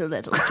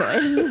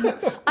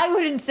choice. I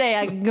wouldn't say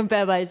I can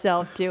compare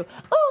myself to,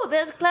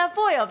 there's Claire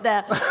Foy up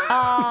there.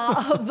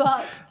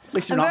 But at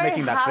least you're not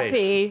making that face. I'm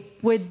very happy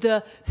with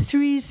the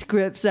 3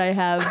 scripts I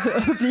have.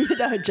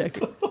 No,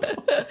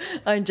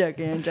 I'm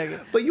joking. I'm joking.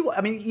 But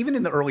even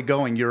in the early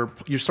going, you're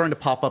starting to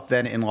pop up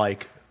then in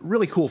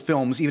really cool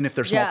films, even if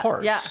they're small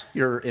parts. Yeah.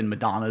 You're in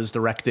Madonna's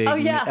directing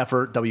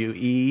effort,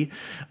 WE.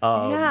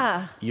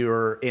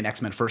 You're in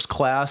X-Men First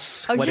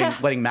Class,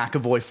 letting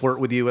McAvoy flirt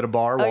with you at a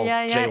bar while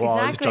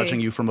J-Law is judging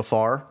you from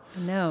afar.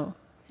 No,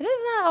 it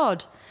isn't that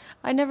odd.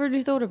 I never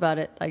really thought about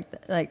it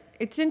like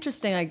it's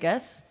interesting, I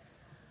guess.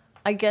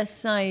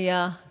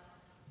 I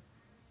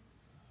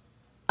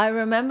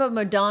remember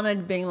Madonna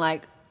being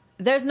like,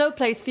 there's no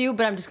place for you,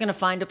 but I'm just going to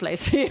find a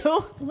place for you.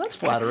 Well, that's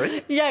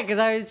flattering. Yeah, because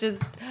I was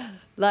just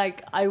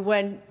I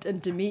went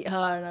to meet her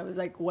and I was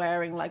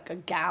wearing a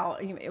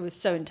gown. It was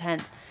so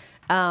intense.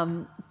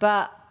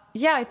 But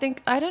yeah,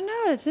 I don't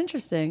know. It's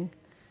interesting.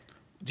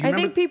 I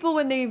think people,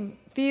 when they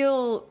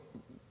feel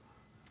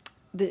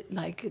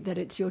that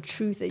it's your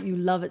truth, that you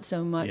love it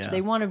so much, they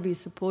want to be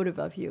supportive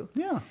of you.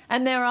 Yeah.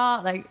 And there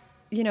are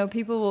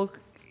people will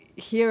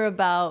hear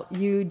about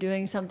you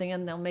doing something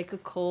and they'll make a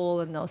call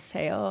and they'll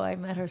say, I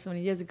met her so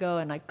many years ago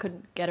and I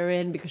couldn't get her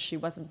in because she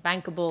wasn't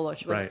bankable, or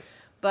she wasn't, right.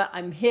 But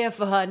I'm here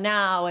for her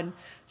now. And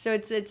so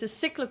it's a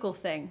cyclical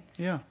thing.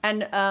 Yeah.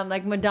 And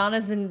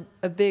Madonna's been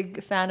a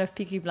big fan of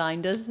Peaky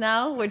Blinders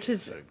now, which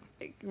is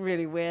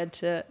really weird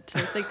to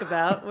think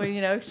about.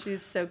 Well,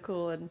 she's so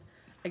cool, and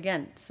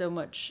again, so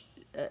much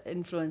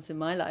influence in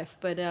my life.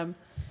 But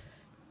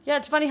yeah,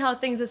 it's funny how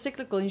things are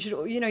cyclical. And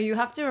you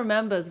have to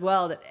remember as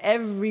well that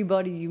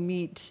everybody you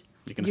meet,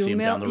 you're going to see them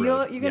down the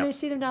road. You're going to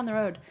see them down the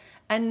road.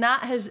 And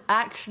that has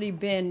actually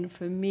been,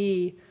 for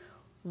me,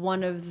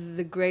 one of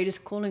the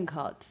greatest calling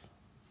cards.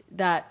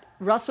 That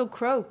Russell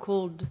Crowe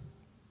called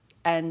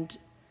and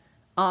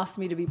asked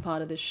me to be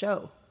part of this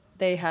show.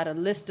 They had a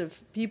list of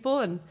people,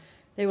 and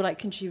they were like,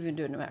 can she even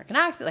do an American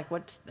accent? Like,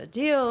 what's the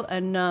deal?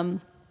 And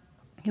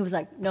he was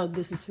like, no,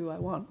 this is who I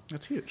want.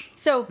 That's huge.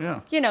 So,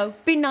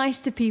 be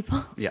nice to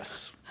people.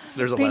 Yes.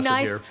 There's a Be lesson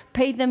nice, here.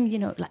 pay them,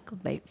 like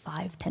 $5,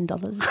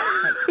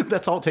 $10. Like,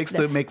 that's all it takes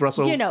to make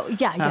Russell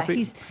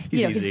happy.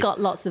 He's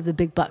got lots of the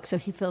big bucks, so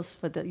he feels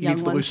for the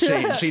young ones. He needs the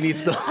loose change. She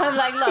needs the... I'm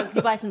like, look,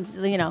 you buy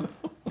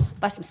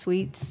some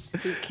sweets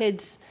for your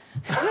kids.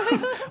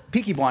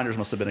 Peaky Blinders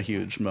must have been a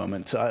huge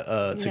moment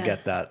to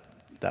get that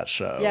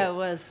show. Yeah, it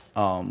was.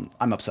 I'm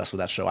obsessed with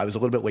that show. I was a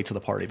little bit late to the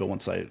party, but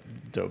once I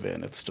dove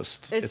in, it's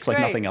like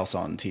great. nothing else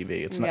on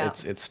TV.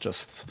 It's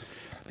just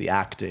the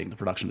acting, the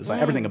production design,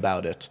 everything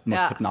about it.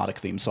 Most hypnotic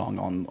theme song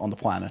on the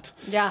planet.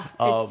 Yeah,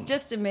 it's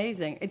just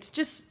amazing.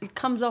 It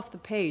comes off the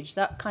page.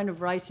 That kind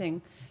of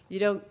writing you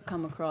don't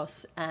come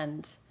across.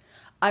 And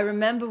I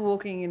remember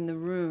walking in the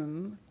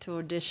room to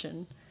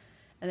audition,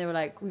 and they were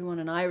like, "We want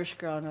an Irish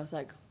girl," and I was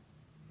like,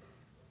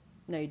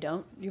 no, you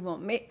don't. You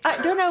want me?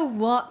 I don't know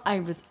what I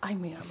was. I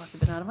mean, I must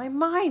have been out of my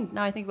mind.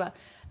 Now I think about it.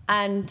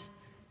 And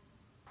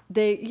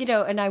they,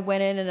 and I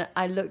went in and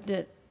I looked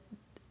at,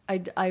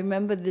 I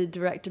remember the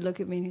director looked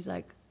at me and he's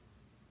like,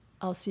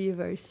 I'll see you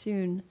very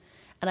soon.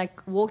 And I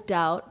walked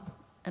out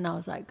and I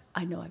was like,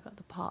 I know I got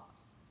the part.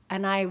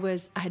 And I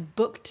had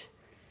booked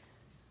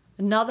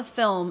another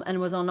film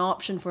and was on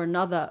option for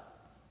another.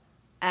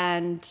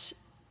 And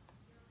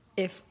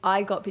if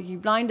I got Peaky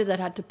Blinders, I'd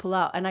had to pull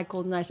out. And I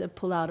called and I said,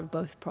 pull out of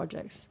both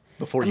projects.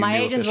 Before and you my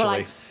knew agents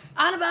officially. were like,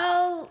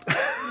 Annabelle,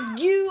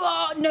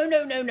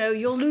 no,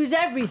 you'll lose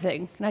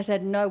everything. And I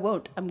said, no, I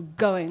won't. I'm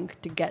going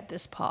to get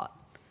this part.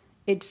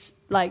 It's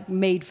like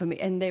made for me.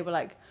 And they were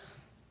like,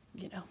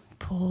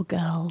 poor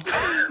girl.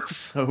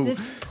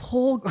 This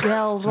poor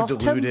girl so lost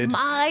deluded. her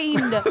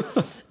mind.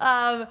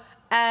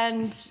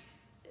 And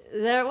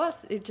there it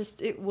was.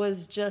 It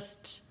was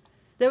just,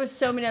 there was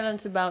so many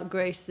elements about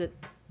Grace that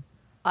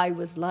I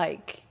was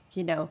like,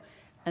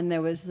 and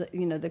there was,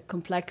 the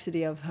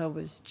complexity of her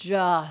was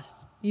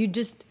just, you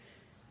just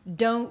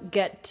don't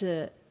get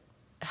to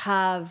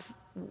have,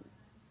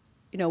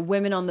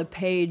 women on the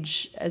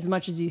page as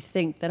much as you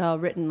think that are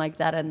written like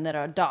that and that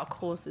are dark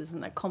horses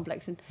and they're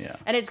complex. And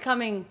it's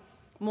coming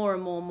more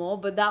and more and more,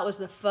 but that was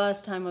the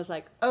first time I was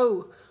like,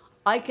 oh,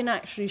 I can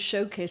actually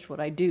showcase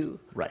what I do.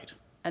 Right.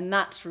 And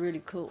that's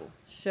really cool.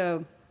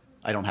 So...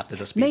 I don't have to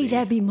just be May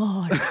there be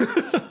more.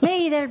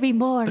 May there be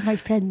more, my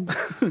friends.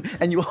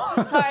 And you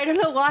Sorry, I don't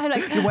know why.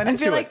 Like, you went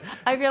into it.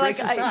 I feel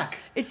Grace like is back.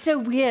 It's so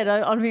weird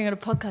on being on a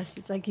podcast.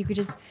 It's like you could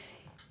just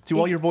do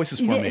all your voices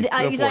for me.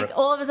 It's like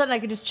all of a sudden I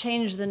could just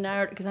change the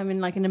narrative because I'm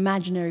in like an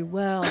imaginary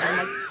world. I'm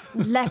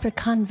like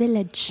Leprechaun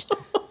Village,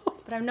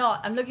 but I'm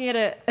not. I'm looking at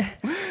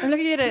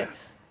a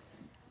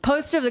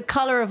poster of The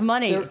Color of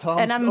Money,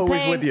 and I'm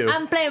always playing. with you.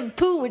 I'm playing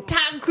pool with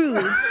Tom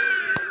Cruise.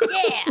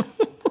 Yeah,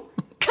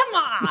 come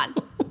on.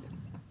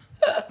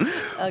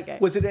 Okay.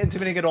 Was it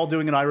intimidating at all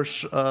doing an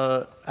Irish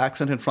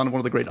accent in front of one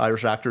of the great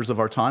Irish actors of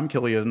our time,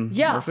 Cillian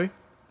Murphy?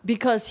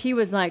 Because he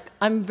was like,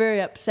 I'm very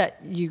upset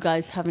you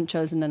guys haven't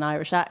chosen an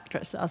Irish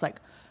actress. I was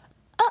like,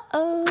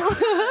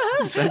 uh-oh.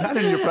 You said that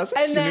in your presence?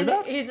 And you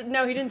then knew that?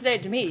 No, he didn't say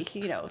it to me.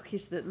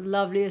 He's the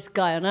loveliest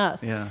guy on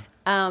earth. Yeah.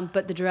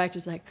 But the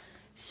director's like,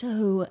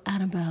 so,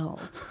 Annabelle,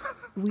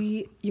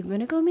 you're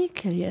going to go meet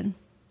Cillian,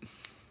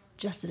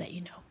 just to let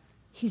you know.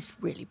 He's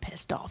really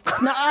pissed off.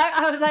 No,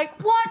 I was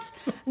like, what?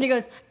 And he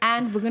goes,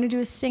 and we're going to do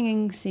a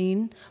singing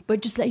scene,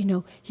 but just to let you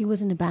know, he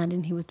was in a band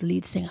and he was the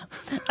lead singer.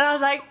 And I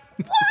was like,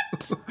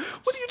 what?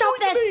 What are you doing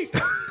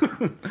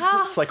to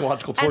me?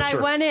 Psychological torture. And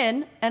I went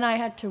in and I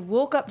had to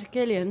walk up to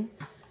Cillian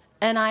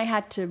and I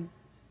had to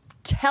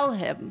tell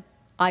him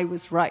I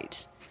was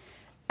right.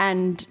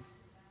 And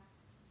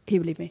he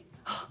believed me.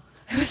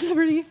 It was a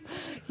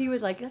relief. He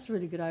was like, that's a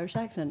really good Irish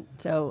accent.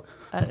 So,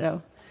 I don't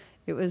know.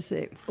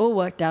 It all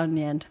worked out in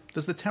the end.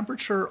 Does the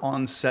temperature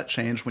on set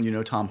change when you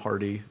know Tom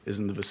Hardy is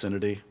in the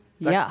vicinity?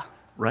 Yeah.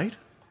 Right?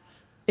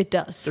 It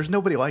does. There's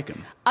nobody like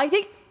him. I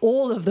think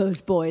all of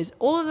those boys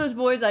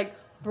like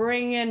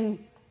bring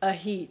in a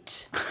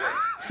heat.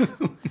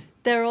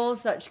 They're all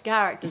such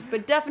characters.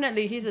 But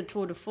definitely he's a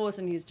tour de force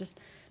and he's just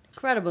an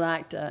incredible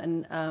actor.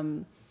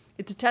 And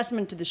it's a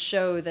testament to the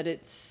show that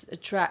it's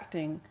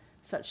attracting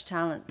such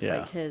talent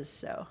like his.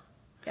 So,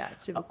 yeah,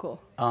 it's super cool.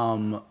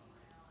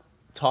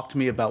 Talk to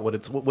me about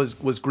what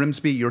was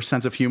Grimsby your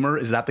sense of humor?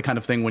 Is that the kind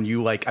of thing when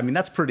you like? I mean,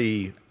 that's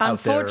pretty.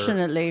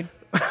 Unfortunately,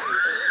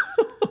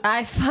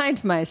 I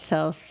find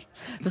myself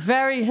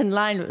very in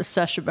line with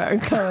Sacha Baron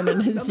Cohen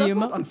and his humor.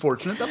 That's not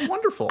unfortunate. That's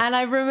wonderful. And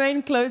I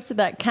remain close to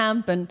that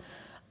camp, and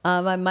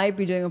I might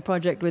be doing a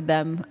project with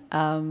them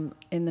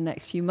in the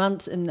next few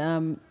months. And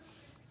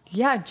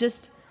I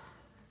just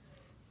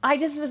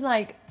was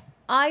like.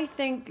 I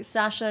think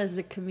Sacha is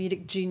a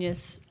comedic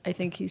genius. I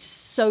think he's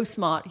so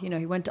smart. He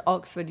went to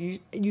Oxford.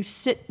 You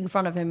sit in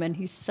front of him, and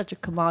he's such a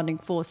commanding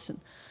force.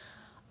 And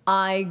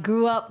I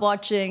grew up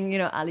watching,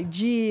 Ali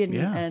G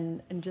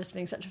and just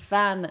being such a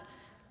fan that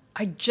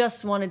I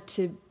just wanted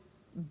to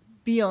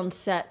be on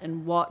set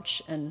and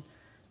watch and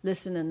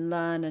listen and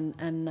learn.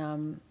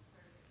 And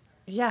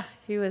yeah,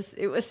 it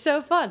was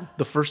so fun.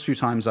 The first few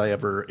times I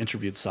ever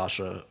interviewed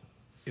Sasha,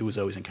 it was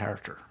always in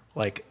character.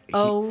 Like,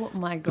 Oh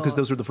my God. because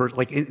those were the first,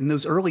 like in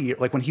those early years,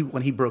 like when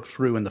he broke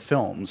through in the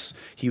films,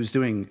 he was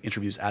doing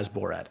interviews as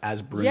Borat,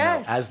 as Bruno,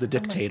 Yes. as the Oh my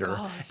dictator,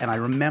 God. and I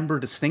remember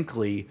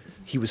distinctly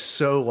he was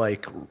so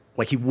like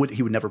he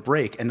would never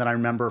break. And then I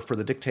remember for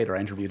the dictator, I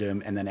interviewed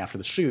him, and then after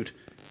the shoot,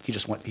 he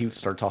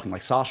started talking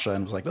like Sasha,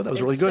 and was like, oh, that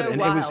was really good, so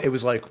and wild. it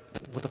was like,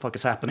 what the fuck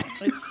is happening?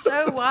 It's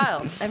so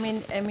wild. I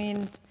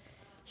mean,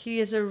 he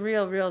is a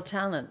real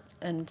talent,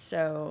 and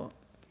so.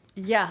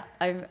 Yeah,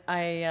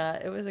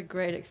 it was a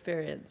great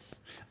experience.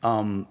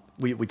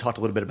 We talked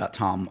a little bit about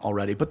Tom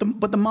already, but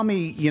the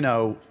Mummy, you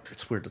know,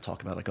 it's weird to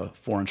talk about like a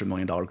 $400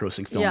 million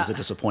grossing film as a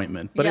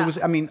disappointment, but it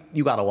was. I mean,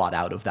 you got a lot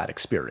out of that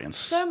experience.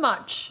 So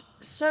much,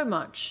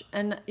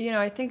 and you know,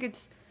 I think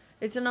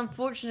it's an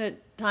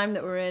unfortunate time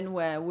that we're in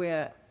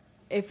where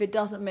if it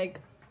doesn't make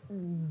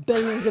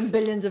billions and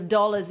billions of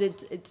dollars,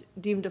 it's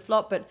deemed a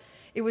flop. But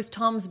it was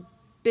Tom's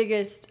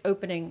biggest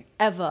opening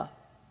ever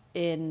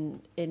in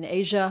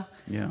Asia.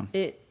 Yeah.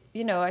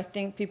 I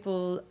think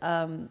people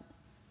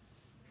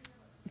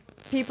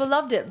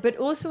loved it, but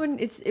also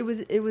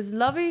it was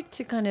lovely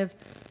to kind of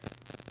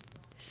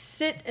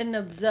sit and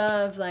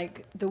observe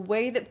like the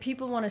way that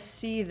people want to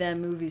see their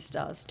movie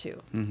stars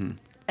too. Mm-hmm.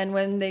 And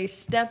when they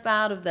step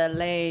out of their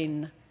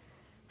lane,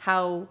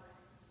 how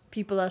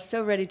people are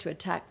so ready to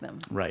attack them.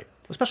 Right.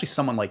 Especially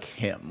someone like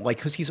him, like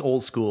because he's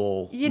old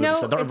school. You know,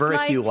 there are it's very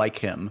like- few like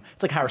him.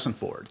 It's like Harrison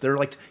Ford. They're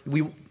like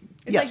It's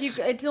yes.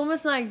 like it's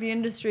almost like the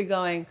industry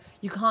going,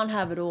 you can't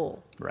have it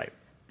all. Right.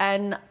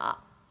 And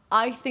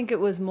I think it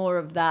was more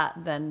of that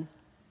than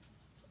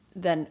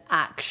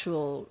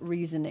actual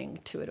reasoning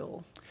to it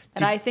all.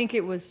 And I think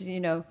it was,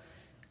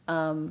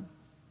 I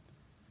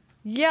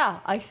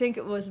think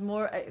it was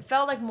more. It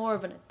felt like more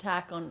of an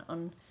attack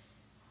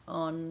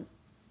on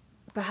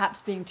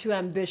perhaps being too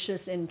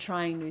ambitious in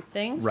trying new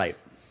things. Right.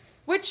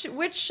 Which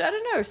I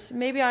don't know.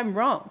 Maybe I'm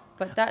wrong,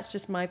 but that's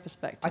just my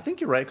perspective. I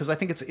think you're right because I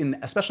think it's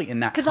especially in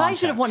that. Because I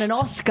should have won an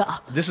context.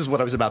 Oscar. This is what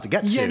I was about to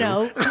get to. You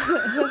know,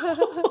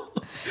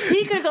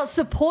 he could have got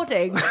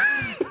supporting,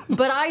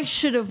 but I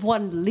should have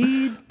won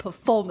lead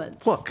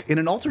performance. Look, in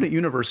an alternate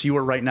universe, you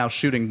are right now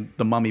shooting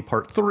The Mummy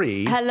Part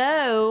 3.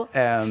 Hello.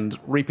 And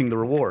reaping the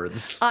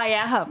rewards. I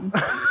am.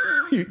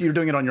 You're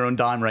doing it on your own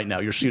dime right now.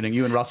 You're shooting.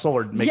 You and Russell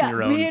are making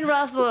your own. Me and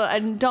Russell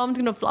and Tom's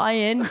going to fly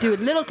in, do a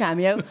little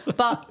cameo.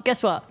 But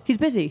guess what? He's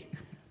busy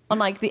on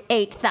like the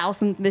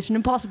 8,000th Mission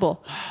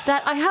Impossible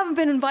that I haven't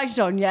been invited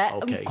on yet.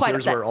 Okay, I'm quite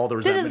here's upset. where all the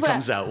This is resentment where-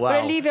 comes out. When I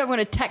Wow. leave here, I'm going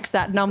to text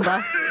that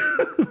number.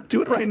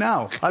 Do it right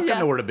now. I've got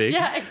nowhere to be.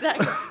 Yeah,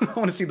 exactly. I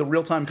want to see the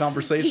real-time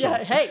conversation.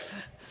 Yeah, hey.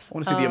 I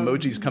want to see the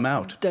emojis come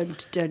out. Dun,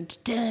 dun,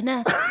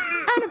 dun,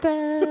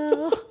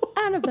 dun.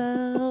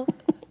 Annabelle.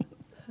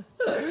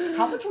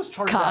 How much was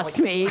charged out? Cost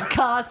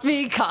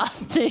me.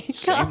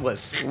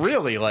 Shameless.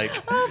 Really, like.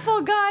 Oh,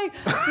 poor guy.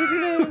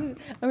 I'm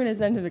going to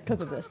send him a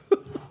clip of this.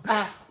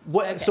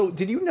 What? Okay. So,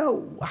 did you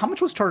know how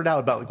much was charted out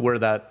about like, where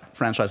that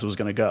franchise was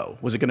going to go?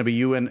 Was it going to be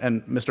you and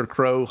Mr.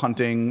 Crow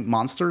hunting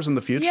monsters in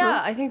the future?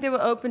 Yeah, I think they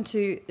were open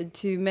to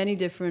many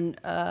different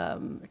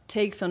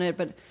takes on it,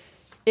 but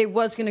it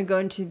was going to go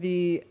into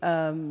the.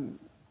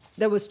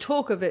 There was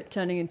talk of it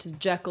turning into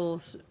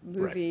Jekyll's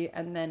movie, Right.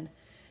 and then,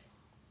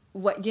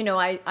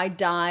 I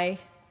die,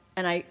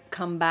 and I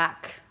come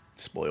back.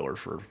 Spoiler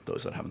for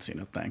those that haven't seen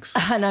it. Thanks.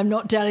 And I'm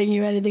not telling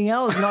you anything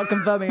else, not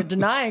confirming or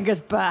denying,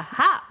 because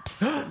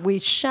perhaps we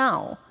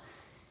shall.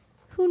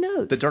 Who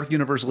knows? The dark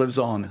universe lives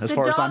on, as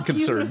far as I'm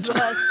concerned. The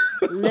dark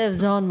universe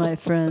lives on, my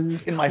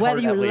friends. In my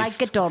whether heart, you at like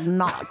least. it or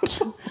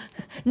not.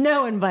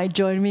 No one might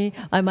join me.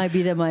 I might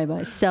be there by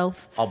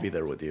myself, I'll be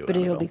there with you. but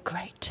it'll Annabelle. be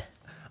great.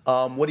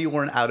 What do you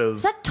learn out of?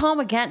 Is that Tom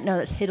again? No,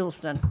 that's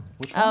Hiddleston.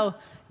 Which one? Oh,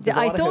 There's a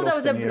I lot of thought that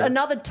was Hiddleston here.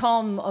 another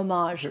Tom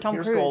homage. Tom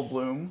Here's Cruise.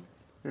 Goldblum.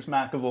 Here's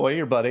McAvoy,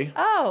 your buddy.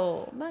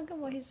 Oh,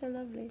 McAvoy, he's so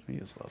lovely. He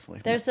is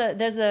lovely. There's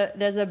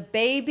a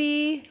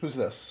baby. Who's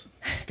this?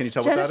 Can you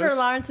tell what that Jennifer is?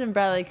 Lawrence and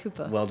Bradley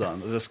Cooper. Well done.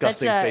 The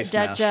disgusting That's,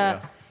 face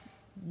mash.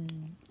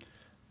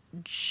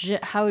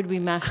 How would we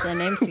mash their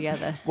names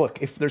together?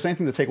 Look, if there's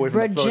anything to take away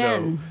from the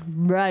photo,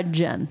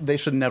 Brajen. they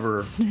should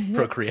never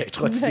procreate.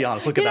 Let's be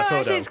honest. Look at that photo.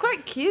 Actually, it's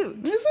quite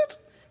cute. Is it?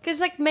 Because it's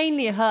like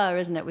mainly her,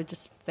 isn't it, with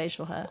just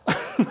facial hair.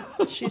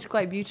 She's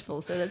quite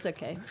beautiful, so that's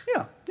okay.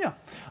 Yeah.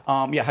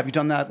 Have you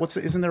done that?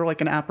 Isn't there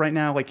like an app right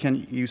now? Like,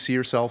 can you see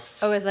yourself?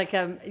 Oh, it's like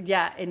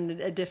in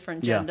a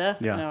different gender.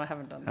 Yeah. No, I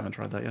haven't done that. Haven't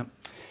tried that yet.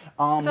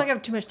 I feel like I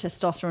have too much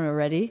testosterone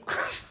already.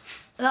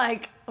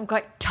 Like I'm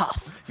quite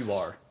tough. You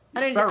are. I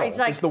don't. Feral It's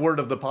like is the word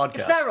of the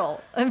podcast.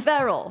 feral. I'm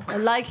feral. I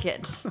like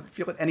it. I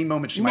feel at any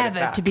moment she might Never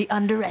attack. to be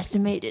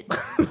underestimated.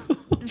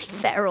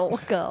 Feral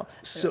girl.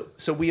 So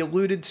we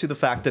alluded to the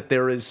fact that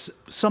there is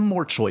some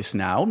more choice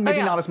now. Maybe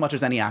yeah. not as much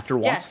as any actor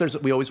wants.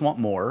 Yes. We always want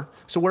more.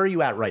 So where are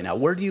you at right now?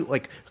 Where do you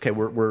like? Okay,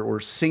 we're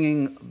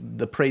singing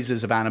the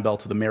praises of Annabelle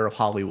to the mayor of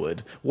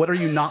Hollywood. What are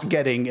you not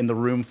getting in the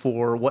room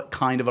for? What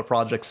kind of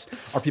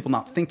projects are people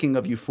not thinking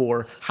of you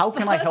for? How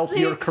can I help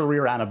Firstly- your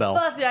career, Annabelle?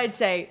 Firstly, I'd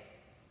say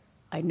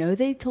I know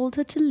they told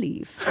her to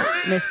leave,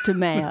 Mr.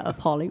 Mayor of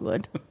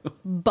Hollywood,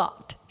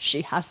 but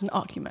she has an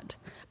argument.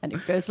 And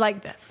it goes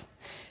like this.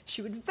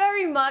 She would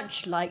very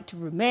much like to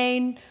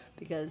remain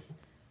because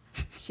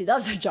she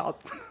loves her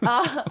job.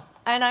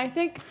 And I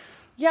think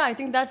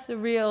that's the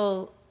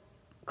real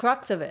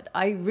crux of it.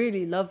 I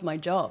really love my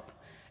job.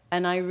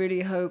 And I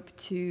really hope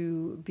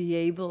to be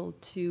able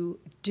to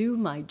do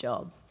my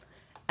job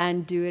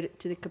and do it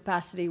to the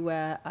capacity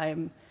where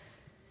I'm,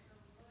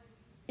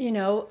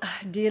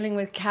 dealing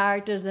with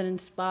characters that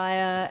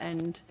inspire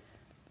and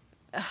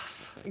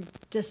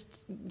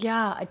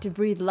to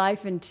breathe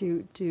life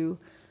into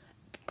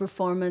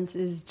performance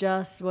is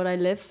just what I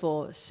live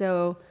for.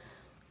 So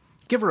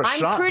give her a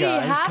shot,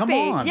 guys. Happy. Come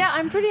on. Yeah,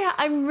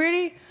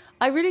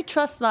 I really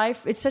trust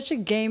life. It's such a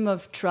game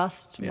of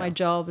trust, my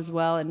job as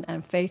well,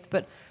 and faith.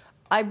 But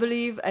I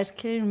believe, as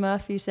Cillian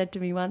Murphy said to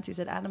me once, he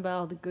said,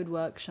 Annabelle, the good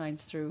work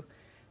shines through.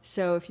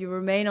 So if you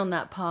remain on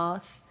that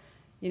path,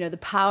 the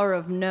power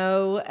of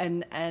no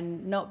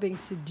and not being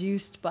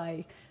seduced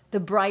by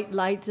the bright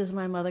lights, as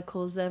my mother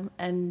calls them,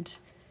 and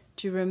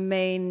to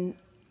remain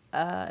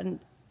a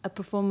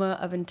performer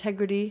of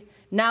integrity,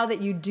 now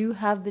that you do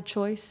have the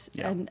choice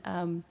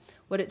and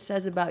what it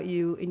says about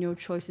you in your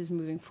choices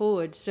moving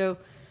forward. So,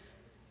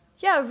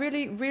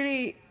 really,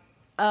 really,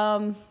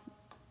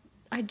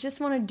 I just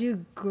want to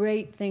do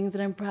great things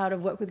that I'm proud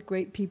of, work with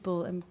great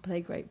people and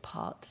play great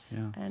parts.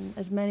 Yeah. And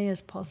as many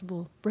as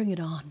possible, bring it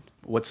on.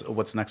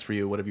 What's next for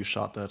you? What have you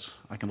shot that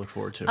I can look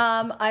forward to?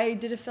 I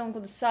did a film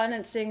called The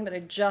Silencing that I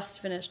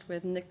just finished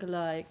with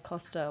Nikolai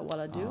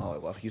Costa-Waldau. Oh, I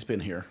love. He's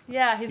been here.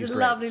 Yeah, he's a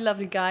lovely,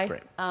 lovely guy.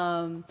 Great.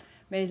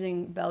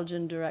 Amazing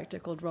Belgian director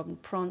called Robin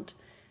Pront.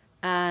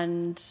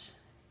 And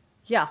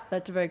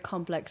that's a very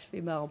complex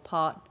female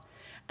part.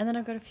 And then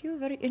I've got a few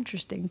very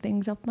interesting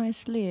things up my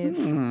sleeve.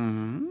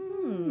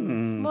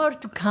 More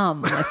to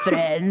come, my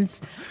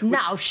friends.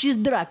 Now she's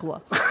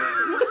Dracula.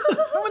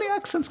 How many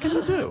accents can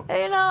you do?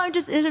 I'm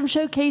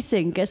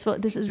showcasing. Guess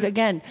what? This is,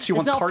 again, she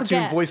wants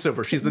cartoon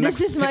voiceover. She's the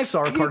next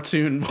Pixar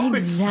cartoon voice.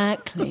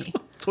 Exactly.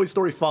 Toy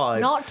Story 5. I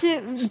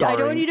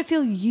don't want you to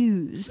feel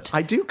used.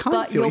 I do kind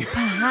of feel But you're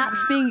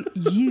perhaps being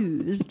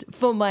used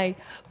for my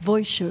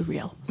voice show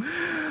reel.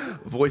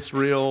 Voice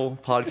reel,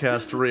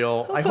 podcast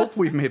reel. I hope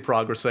we've made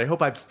progress. I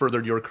hope I've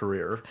furthered your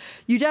career.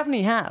 You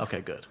definitely have.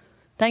 Okay, good.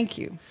 Thank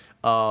you.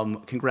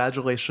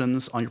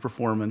 Congratulations on your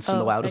performance in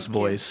The Loudest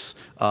Voice.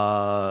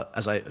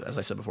 As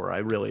I said before, I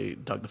really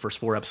dug the first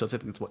 4 episodes. I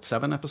think it's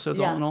 7 episodes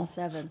all in all?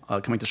 7.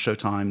 Coming to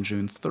Showtime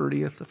June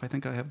 30th, if I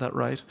think I have that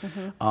right.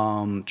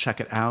 Mm-hmm. Check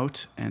it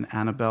out. And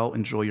Annabelle,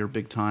 enjoy your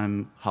big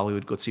time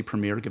Hollywood Glitzy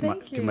premiere. Give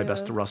my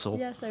best to Russell.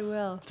 Yes, I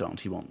will. Don't.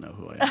 He won't know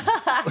who I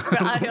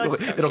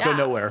am. It'll go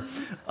nowhere.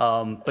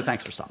 But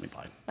thanks for stopping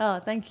by. Oh,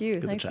 thank you.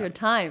 Thanks for your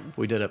time.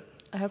 We did it.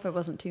 I hope I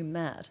wasn't too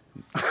mad.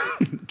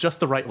 Just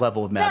the right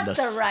level of madness.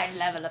 Just the right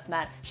level of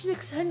mad. She's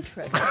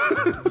eccentric.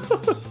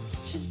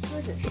 She's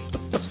British.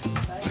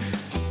 Right?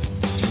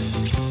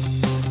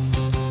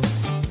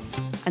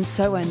 And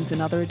so ends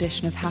another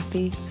edition of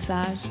Happy,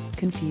 Sad,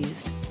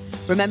 Confused.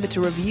 Remember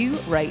to review,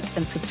 rate,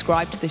 and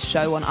subscribe to this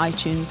show on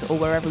iTunes or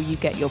wherever you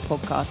get your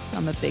podcasts.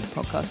 I'm a big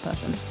podcast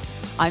person.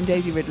 I'm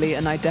Daisy Ridley,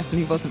 and I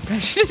definitely wasn't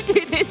pressured to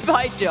do this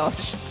by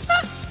Josh.